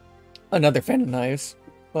another Fan of Knives,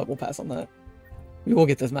 but we'll pass on that. We will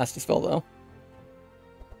get this Mass Dispel though.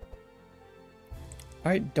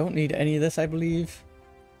 Alright, don't need any of this, I believe.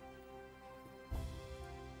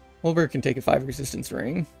 Wilbur can take a 5 resistance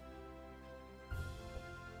ring.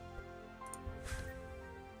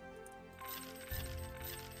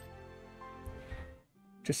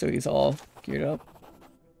 Just so he's all geared up.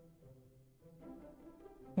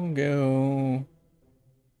 We'll go...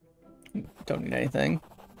 Don't need anything.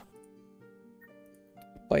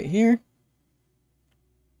 Fight here.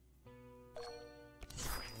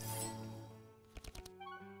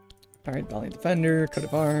 Alright, Valiant Defender, Coat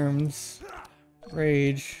of Arms,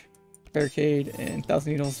 Rage, Barricade, and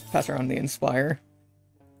 1,000 Needles. Pass around the Inspire.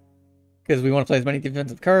 Because we want to play as many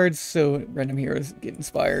defensive cards, so random heroes get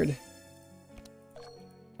inspired.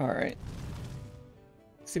 Alright.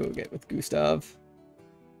 See what we get with Gustav.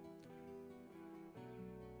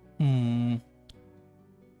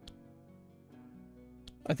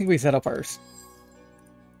 I think we set up our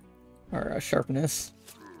sharpness.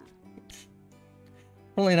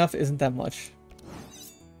 Funnily enough, isn't that much.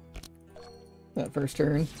 That first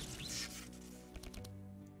turn.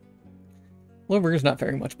 Lober's not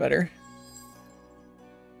very much better.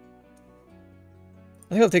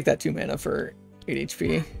 I think I'll take that 2 mana for 8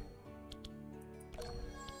 HP.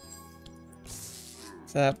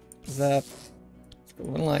 Zap, zap. Let's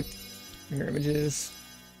go unlocked. Mirror images.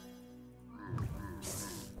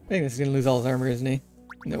 I think this is gonna lose all his armor, isn't he?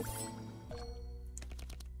 Nope.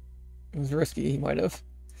 It was risky, he might have.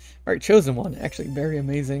 Alright, chosen one. Actually, very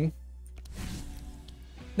amazing.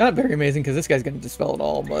 Not very amazing, because this guy's gonna dispel it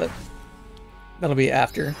all, but that'll be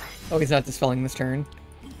after. Oh, he's not dispelling this turn.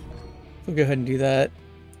 We'll go ahead and do that.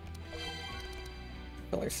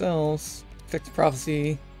 Spell ourselves. Fix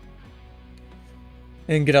Prophecy.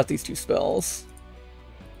 And get out these 2 spells.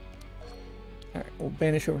 Alright, we'll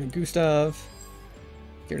banish over to Gustav.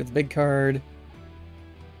 Get rid of the big card.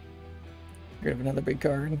 Get rid of another big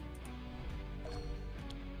card.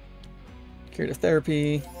 Get rid of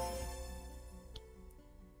Therapy.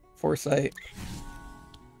 Foresight.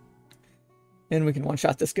 And we can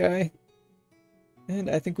one-shot this guy. And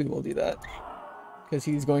I think we will do that. Because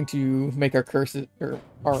he's going to make our curses, or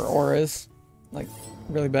our auras, like,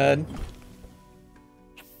 really bad.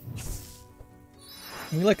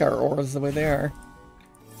 We like our auras the way they are.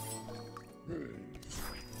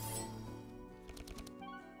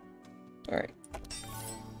 Alright.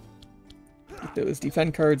 Get those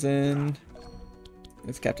defend cards in.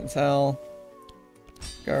 It's Captain's Hell.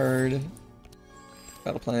 Guard.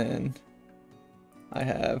 Battle Plan. I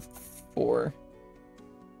have 4.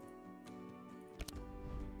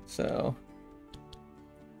 So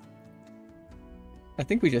I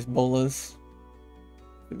think we just bolas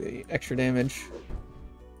for the extra damage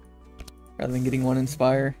rather than getting 1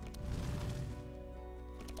 inspire.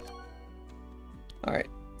 Alright,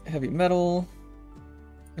 heavy metal.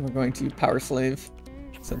 And we're going to power slave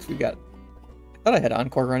since we got, I thought I had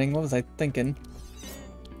encore running. What was I thinking?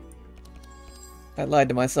 I lied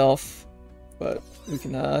to myself, but we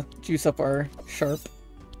can juice up our sharp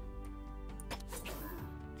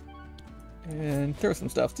and throw some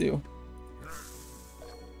stuff too.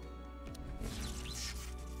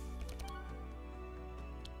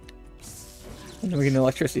 And then we can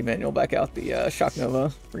electricity manual back out the Shock Nova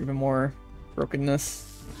for even more brokenness.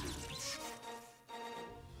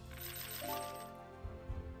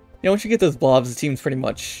 Yeah, once you get those blobs, the team's pretty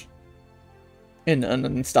much in an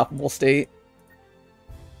unstoppable state.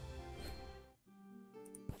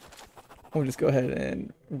 We'll just go ahead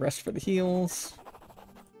and rest for the heals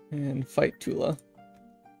and fight Tula.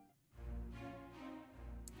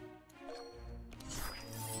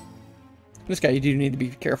 This guy you do need to be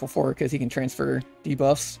careful for because he can transfer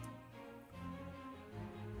debuffs.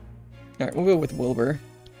 Alright, we'll go with Wilbur.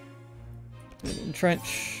 And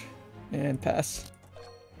entrench and pass.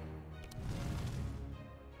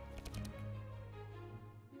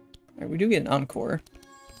 Alright, we do get an encore.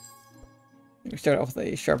 We start off with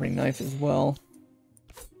a sharpening knife as well.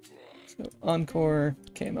 So encore,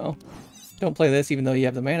 camo. Don't play this even though you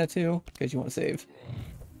have the mana to, because you want to save.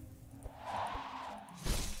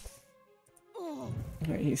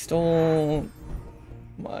 Alright, he stole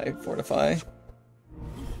my fortify.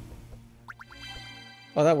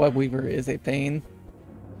 Oh, that web weaver is a pain.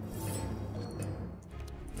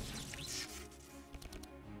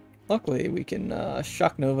 Luckily, we can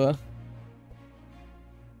shock Nova.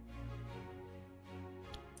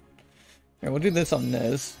 Alright, we'll do this on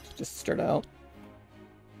Nez, just to start out.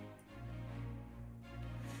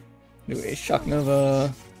 Do a shock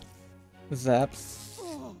Nova, zap,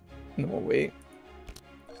 and then we'll wait.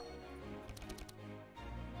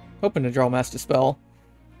 Hoping to draw Mass Dispel.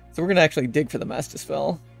 So we're gonna actually dig for the Mass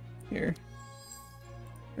Dispel here.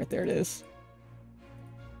 Right there it is.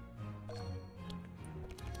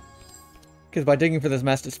 Because by digging for this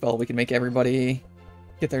Mass Dispel, we can make everybody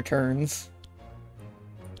get their turns.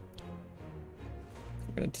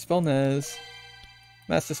 We're gonna Dispel Nez,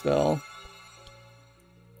 Mass Dispel,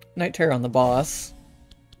 Night Terror on the boss,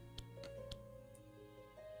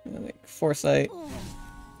 and then like Foresight,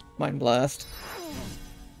 Mind Blast,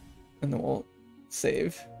 and then we'll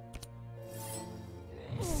save.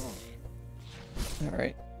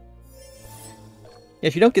 Alright.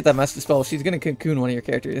 If you don't get that Mass Dispel, she's gonna cocoon one of your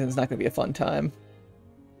characters and it's not gonna be a fun time.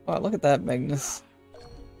 Wow, look at that, Magnus.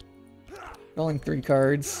 Drawing 3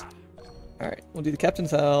 cards. Alright, we'll do the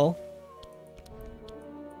Captain's Hell.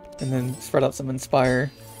 And then spread out some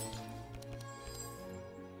Inspire.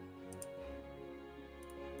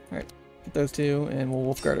 Alright, get those two, and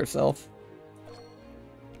we'll Wolfguard ourselves.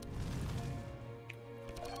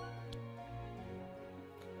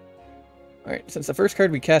 Alright, since the first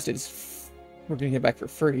card we cast is we're gonna get back for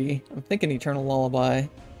free, I'm thinking Eternal Lullaby.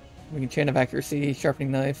 We can Chain of Accuracy,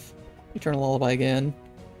 Sharpening Knife, Eternal Lullaby again.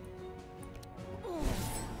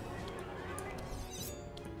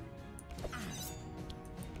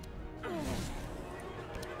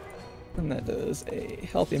 And that does a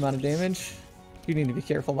healthy amount of damage. You need to be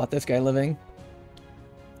careful about this guy living.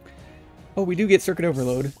 Oh, we do get Circuit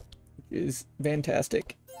Overload, which is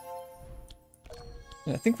fantastic.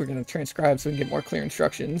 And I think we're going to transcribe so we can get more clear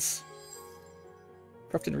instructions.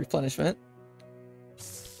 Corrupted Replenishment.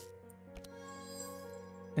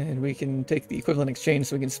 And we can take the equivalent exchange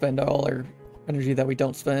so we can spend all our energy that we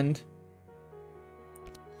don't spend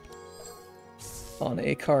on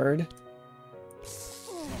a card.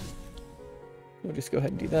 We'll just go ahead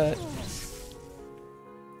and do that.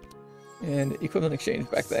 And equivalent exchange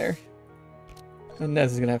back there. And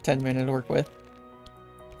Nez is going to have 10 mana to work with.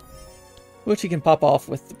 Which he can pop off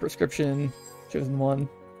with the prescription, chosen one,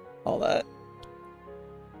 all that.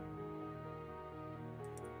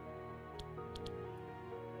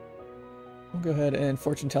 We'll go ahead and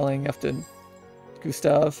fortune telling after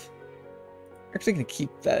Gustav. We're actually going to keep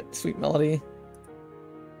that Sweet Melody.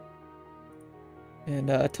 And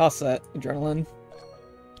toss that Adrenaline.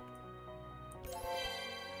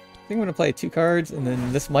 I think I'm going to play 2 cards, and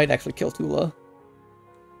then this might actually kill Tula.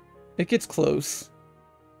 It gets close.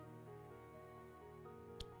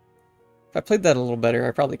 If I played that a little better,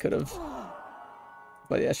 I probably could have.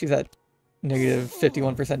 But yeah, she's at negative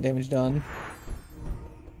 51% damage done.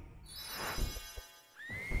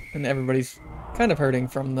 And everybody's kind of hurting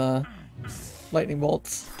from the lightning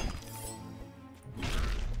bolts.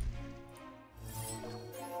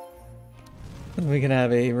 And we can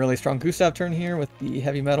have a really strong Gustav turn here with the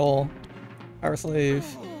heavy metal Power Slave.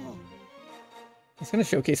 It's going to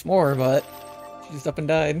showcase more, but she just up and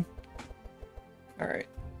died. Alright.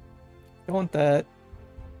 I want that.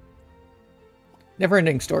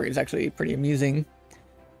 Never-ending Story is actually pretty amusing.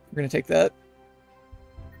 We're going to take that.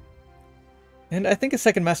 And I think a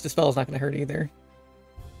second Mass Dispel is not going to hurt either.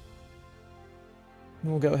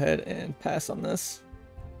 We'll go ahead and pass on this.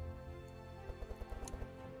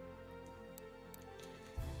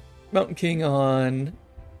 Mountain King on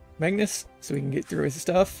Magnus, so we can get through his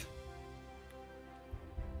stuff.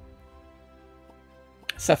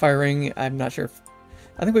 Sapphire Ring, I'm not sure if...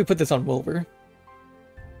 I think we put this on Wilbur.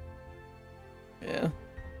 Yeah.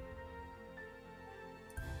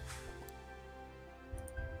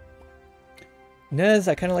 Nez,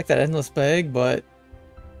 I kind of like that Endless Bag, but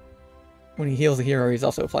when he heals a hero, he's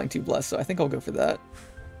also applying 2 Bless, so I think I'll go for that.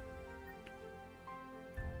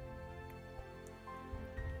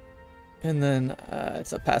 And then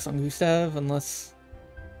it's a pass on Gustav, unless...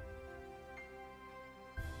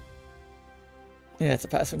 Yeah, it's a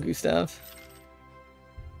pass on Gustav.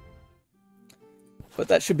 But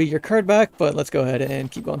that should be your card back, but let's go ahead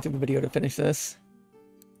and keep going through the video to finish this.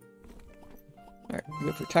 Alright, we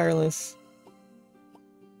go for Tireless.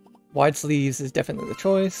 Wide Sleeves is definitely the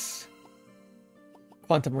choice.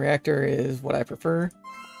 Quantum Reactor is what I prefer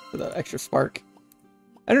for the extra spark.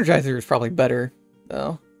 Energizer is probably better,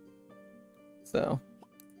 though. So,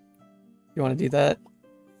 if you want to do that.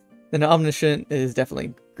 Then Omniscient is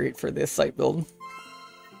definitely great for this site build.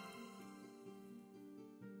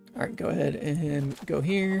 Alright, go ahead and go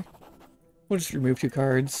here. We'll just remove 2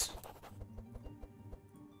 cards.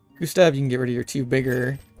 Gustav, you can get rid of your 2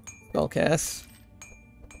 bigger spell casts.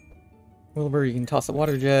 Wilbur, you can toss a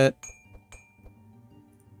Water Jet.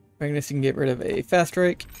 Magnus, you can get rid of a Fast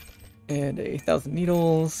Strike and a 1,000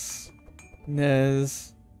 Needles.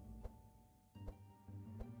 Nez.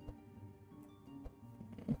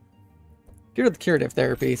 Get rid of the Curative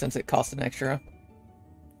Therapy since it costs an extra.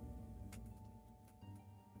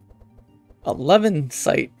 11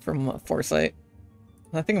 Sight from Foresight.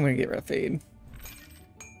 I think I'm going to get rid of Fade.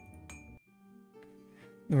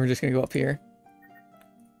 And we're just going to go up here.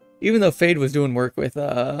 Even though Fade was doing work with,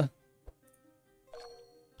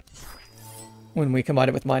 when we combine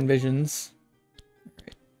it with Mind Visions.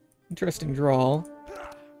 Right. Interesting draw.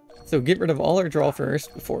 So get rid of all our draw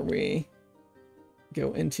first before we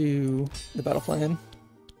go into the battle plan.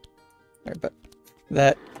 Alright,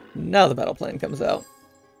 but now the battle plan comes out.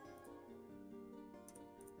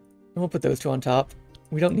 And we'll put those 2 on top.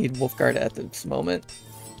 We don't need Wolfguard at this moment.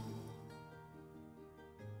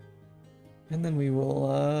 And then we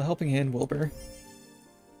will Helping Hand Wilbur.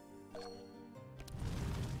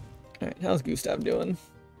 Alright, how's Gustav doing?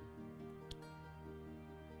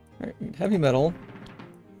 Alright, heavy metal.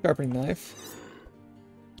 Sharpening knife.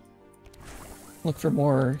 Look for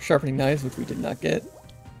more sharpening knives, which we did not get.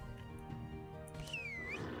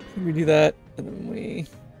 We do that, and then we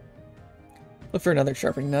look for another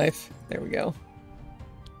sharpening knife. There we go.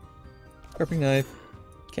 Sharpening knife,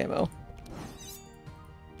 camo.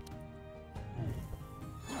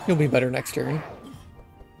 He'll be better next turn.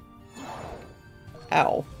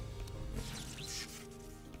 Ow.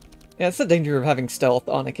 Yeah, that's the danger of having stealth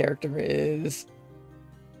on a character, is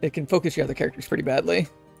it can focus your other characters pretty badly.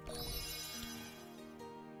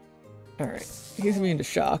 Alright, he's immune to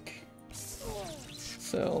shock.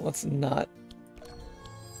 So let's not...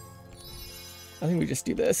 I think we just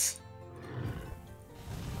do this.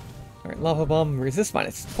 Alright, lava bomb resist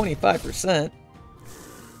minus 25%.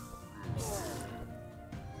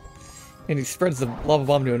 And he spreads the lava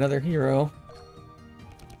bomb to another hero.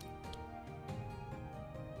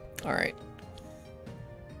 Alright.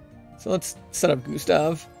 So let's set up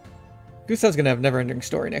Gustav. Gustav's gonna have never-ending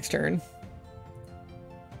story next turn.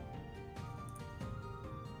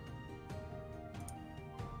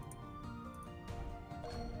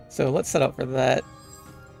 So let's set up for that.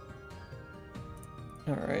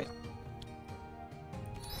 Alright.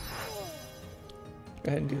 Go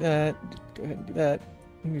ahead and do that. Go ahead and do that.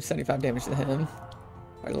 We do 75 damage to him.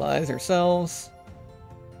 Vitalize ourselves.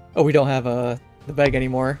 Oh, we don't have the bag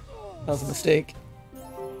anymore. That was a mistake.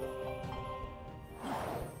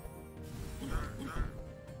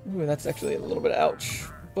 Ooh, that's actually a little bit ouch.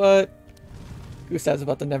 But Gustav's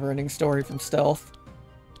about the never-ending story from stealth.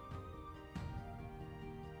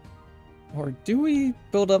 Or do we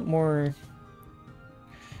build up more...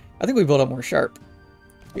 I think we build up more sharp,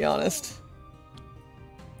 to be honest.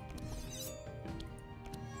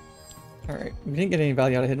 Alright, we didn't get any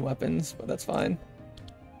value out of hidden weapons, but that's fine.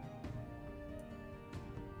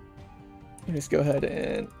 We'll just go ahead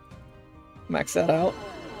and max that out.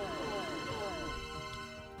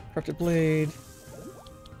 Corrupted blade.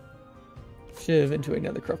 Shiv into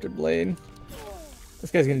another corrupted blade.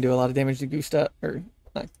 This guy's gonna do a lot of damage to Gustav, or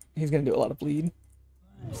not, he's gonna do a lot of bleed.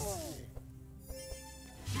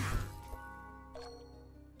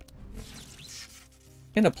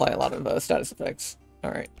 And apply a lot of status effects.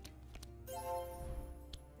 Alright.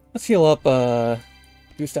 Let's heal up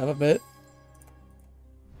Gustav a bit.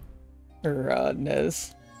 Or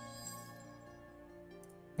Nez.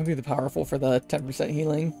 I'll do the powerful for the 10%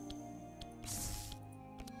 healing.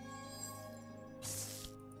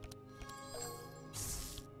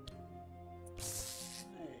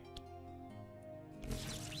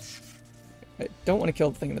 I don't want to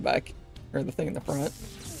kill the thing in the back, or the thing in the front.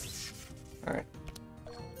 Alright.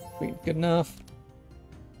 Good enough.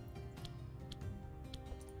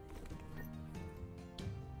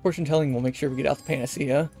 Fortune telling will make sure we get out the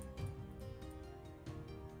Panacea.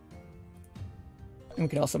 And we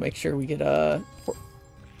can also make sure we get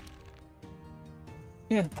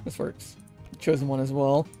yeah, this works. Chosen one as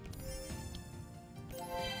well.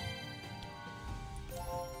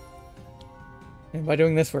 And by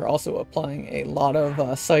doing this, we're also applying a lot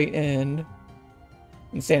of sight and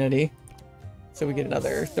insanity. So we get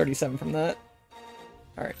another 37 from that.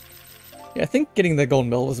 Alright. Yeah, I think getting the golden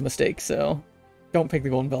bell was a mistake, so don't pick the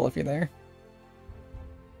golden bell if you're there.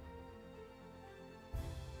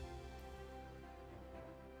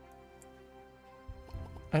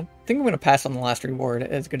 I think I'm going to pass on the last reward,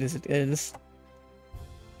 as good as it is.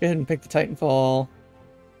 Go ahead and pick the Titanfall.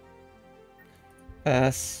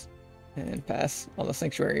 Pass. And pass. All the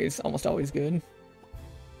sanctuaries, almost always good.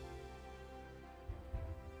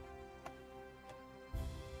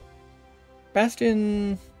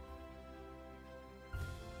 Bastion...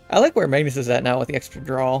 I like where Magnus is at now with the extra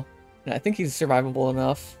draw. And I think he's survivable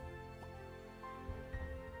enough.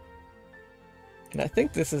 And I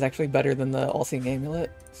think this is actually better than the All-Seeing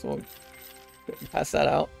Amulet. So we'll go ahead and pass that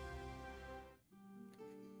out.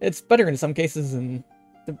 It's better in some cases and...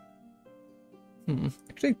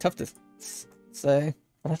 Actually tough to say.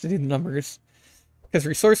 I'll have to do the numbers. Because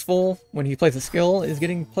Resourceful, when he plays a skill, is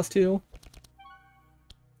getting +2.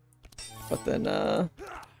 But then,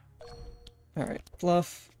 alright,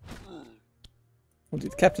 Fluff. We'll do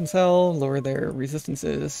the Captain's Hell, lower their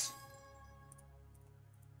resistances.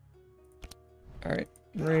 Alright,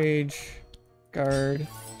 Rage, Guard,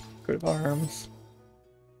 Coat of Arms.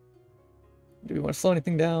 Do we want to slow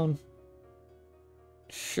anything down?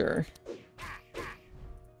 Sure.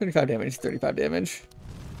 35 damage, 35 damage.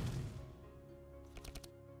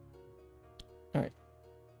 Alright.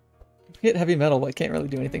 Hit heavy metal, but I can't really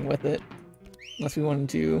do anything with it. Unless we wanted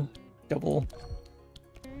to double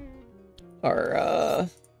our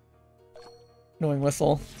Annoying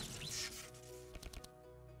whistle.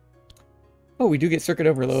 Oh, we do get Circuit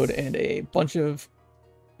Overload and a bunch of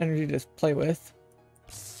energy to play with.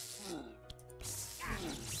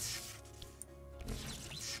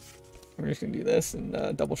 We're just going to do this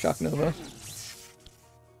and double Shock Nova.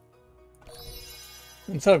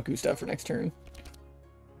 And set up Gustav for next turn.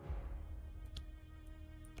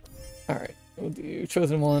 Alright, we'll do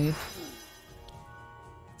Chosen One.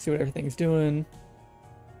 See what everything's doing.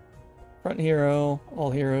 Front hero,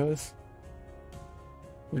 all heroes.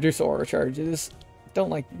 Reduce aura charges.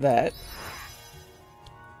 Don't like that.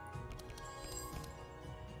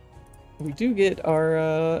 We do get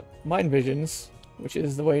our mind visions, which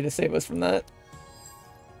is the way to save us from that.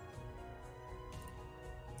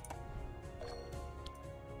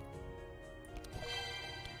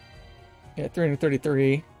 Yeah,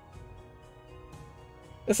 333.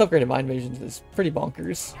 This upgraded mind visions is pretty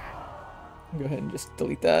bonkers. I'll go ahead and just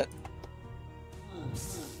delete that.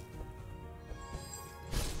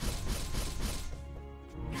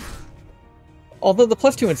 Although the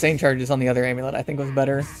 +2 insane charges on the other amulet I think was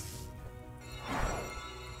better.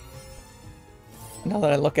 Now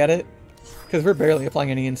that I look at it. Because we're barely applying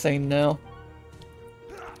any insane now.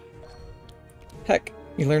 Heck,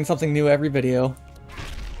 you learn something new every video.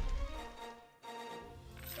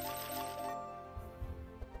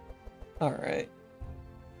 Alright.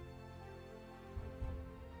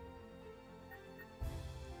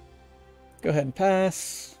 Go ahead and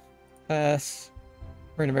pass. Pass.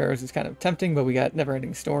 Rain of Arrows is kind of tempting, but we got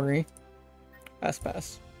Never-Ending Story. Pass,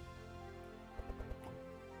 pass.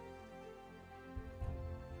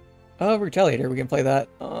 Oh, Retaliator. We can play that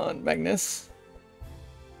on Magnus.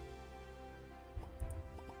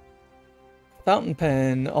 Fountain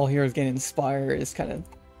Pen, all heroes gain Inspire is kind of...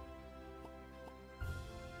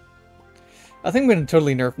 I think I'm going to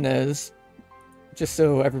totally nerf Nez, just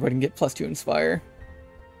so everybody can get +2 Inspire.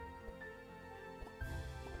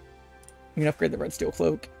 I'm going to upgrade the Red Steel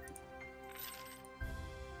Cloak.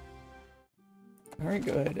 Alright,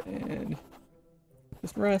 go ahead and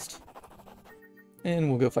just rest. And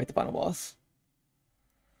we'll go fight the final boss.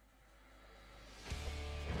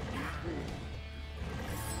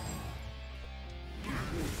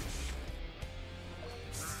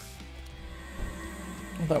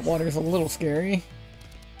 That water's a little scary.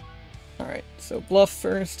 Alright, so Bluff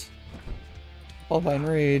first. Followed by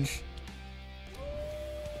Enrage.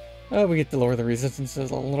 We get to lower the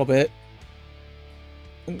resistances a little bit.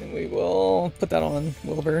 And then we will put that on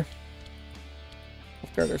Wilbur.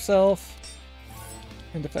 Off guard ourselves.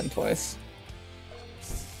 And defend twice.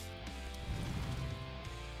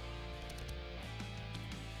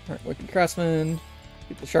 Alright, Wicked Craftsman.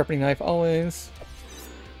 Keep the Sharpening Knife always.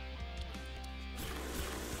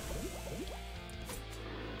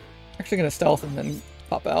 Actually gonna stealth and then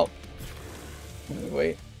pop out. And then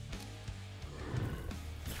wait.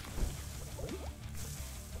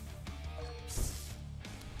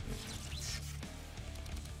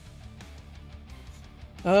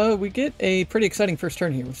 We get a pretty exciting first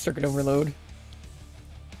turn here with Circuit Overload.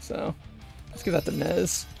 So, let's give that to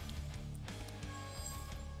Nez.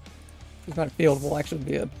 His Magic Field will actually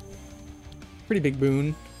be a pretty big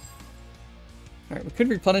boon. Alright, we could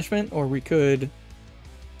Replenishment, or we could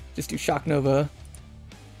just do Shock Nova.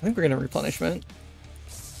 I think we're gonna Replenishment.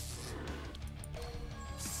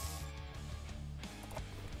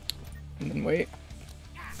 And then wait.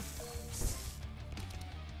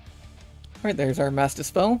 Alright, there's our Mass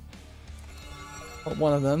Dispel. Well,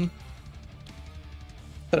 one of them.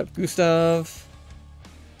 Set up Gustav.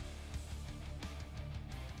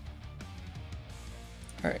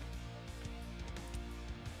 Alright.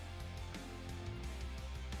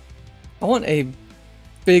 I want a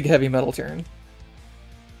big heavy metal turn.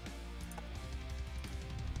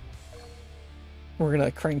 We're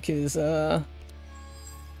gonna crank his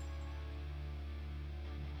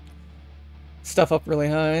stuff up really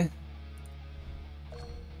high.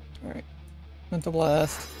 Alright. Mental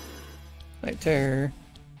Blast. Night Terror.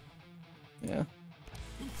 Yeah.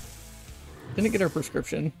 Didn't get our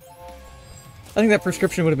prescription. I think that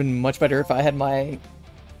prescription would have been much better if I had my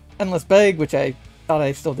Endless Bag, which I thought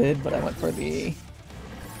I still did, but I went for the...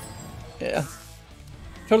 Yeah.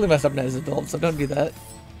 Totally messed up Nez's build, so don't do that.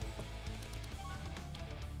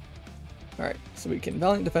 Alright, so we can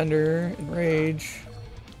Valiant Defender, Enrage,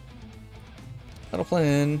 Battle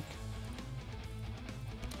Plan.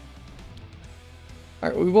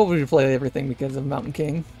 Alright, we will replay everything because of Mountain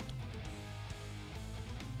King.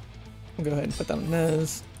 We'll go ahead and put down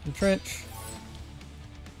Nez, Entrench.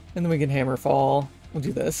 And then we can Hammer Fall. We'll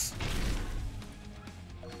do this.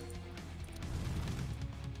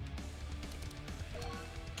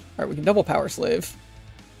 Alright, we can double power slave.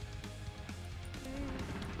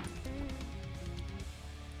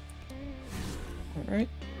 Alright.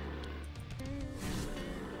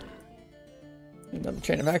 Another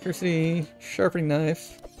chain of accuracy. Sharpening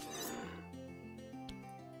knife.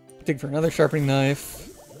 Dig for another sharpening knife.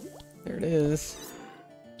 There it is.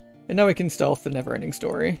 And now we can stealth the never-ending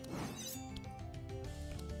story.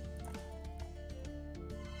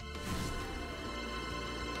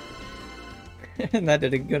 And that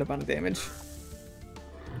did a good amount of damage.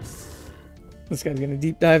 This guy's gonna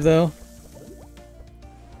deep dive though.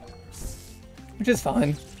 Which is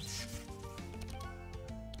fine.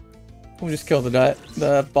 We'll just kill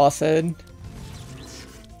the boss head.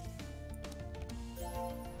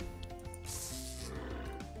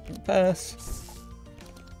 Pass.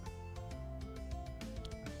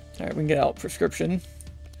 Alright, we can get out prescription.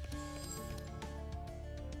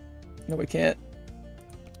 No, we can't.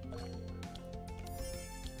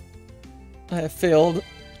 I have failed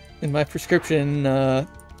in my prescription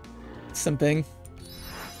simping.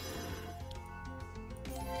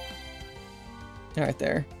 Alright,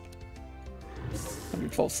 there.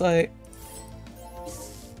 112 sight.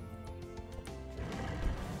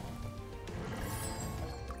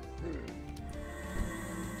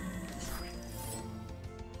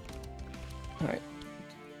 Alright.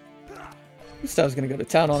 Gustav's gonna go to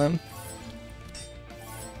town on him.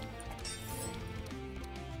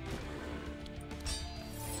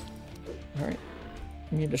 Alright.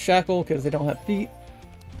 We need to shackle because they don't have feet.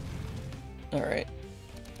 Alright.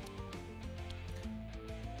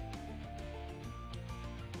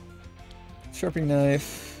 Sharpening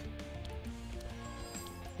knife.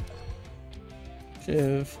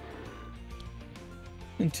 Shiv.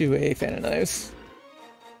 Into a fan of knives.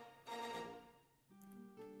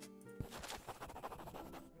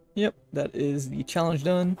 Yep, that is the challenge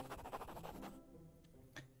done.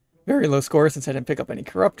 Very low score since I didn't pick up any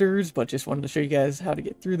corruptors, but just wanted to show you guys how to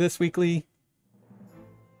get through this weekly.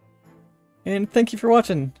 And thank you for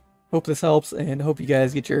watching. Hope this helps, and hope you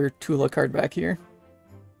guys get your Tula card back here.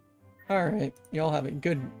 Alright, y'all have a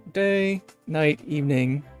good day, night,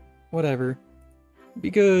 evening, whatever.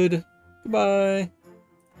 Be good. Goodbye.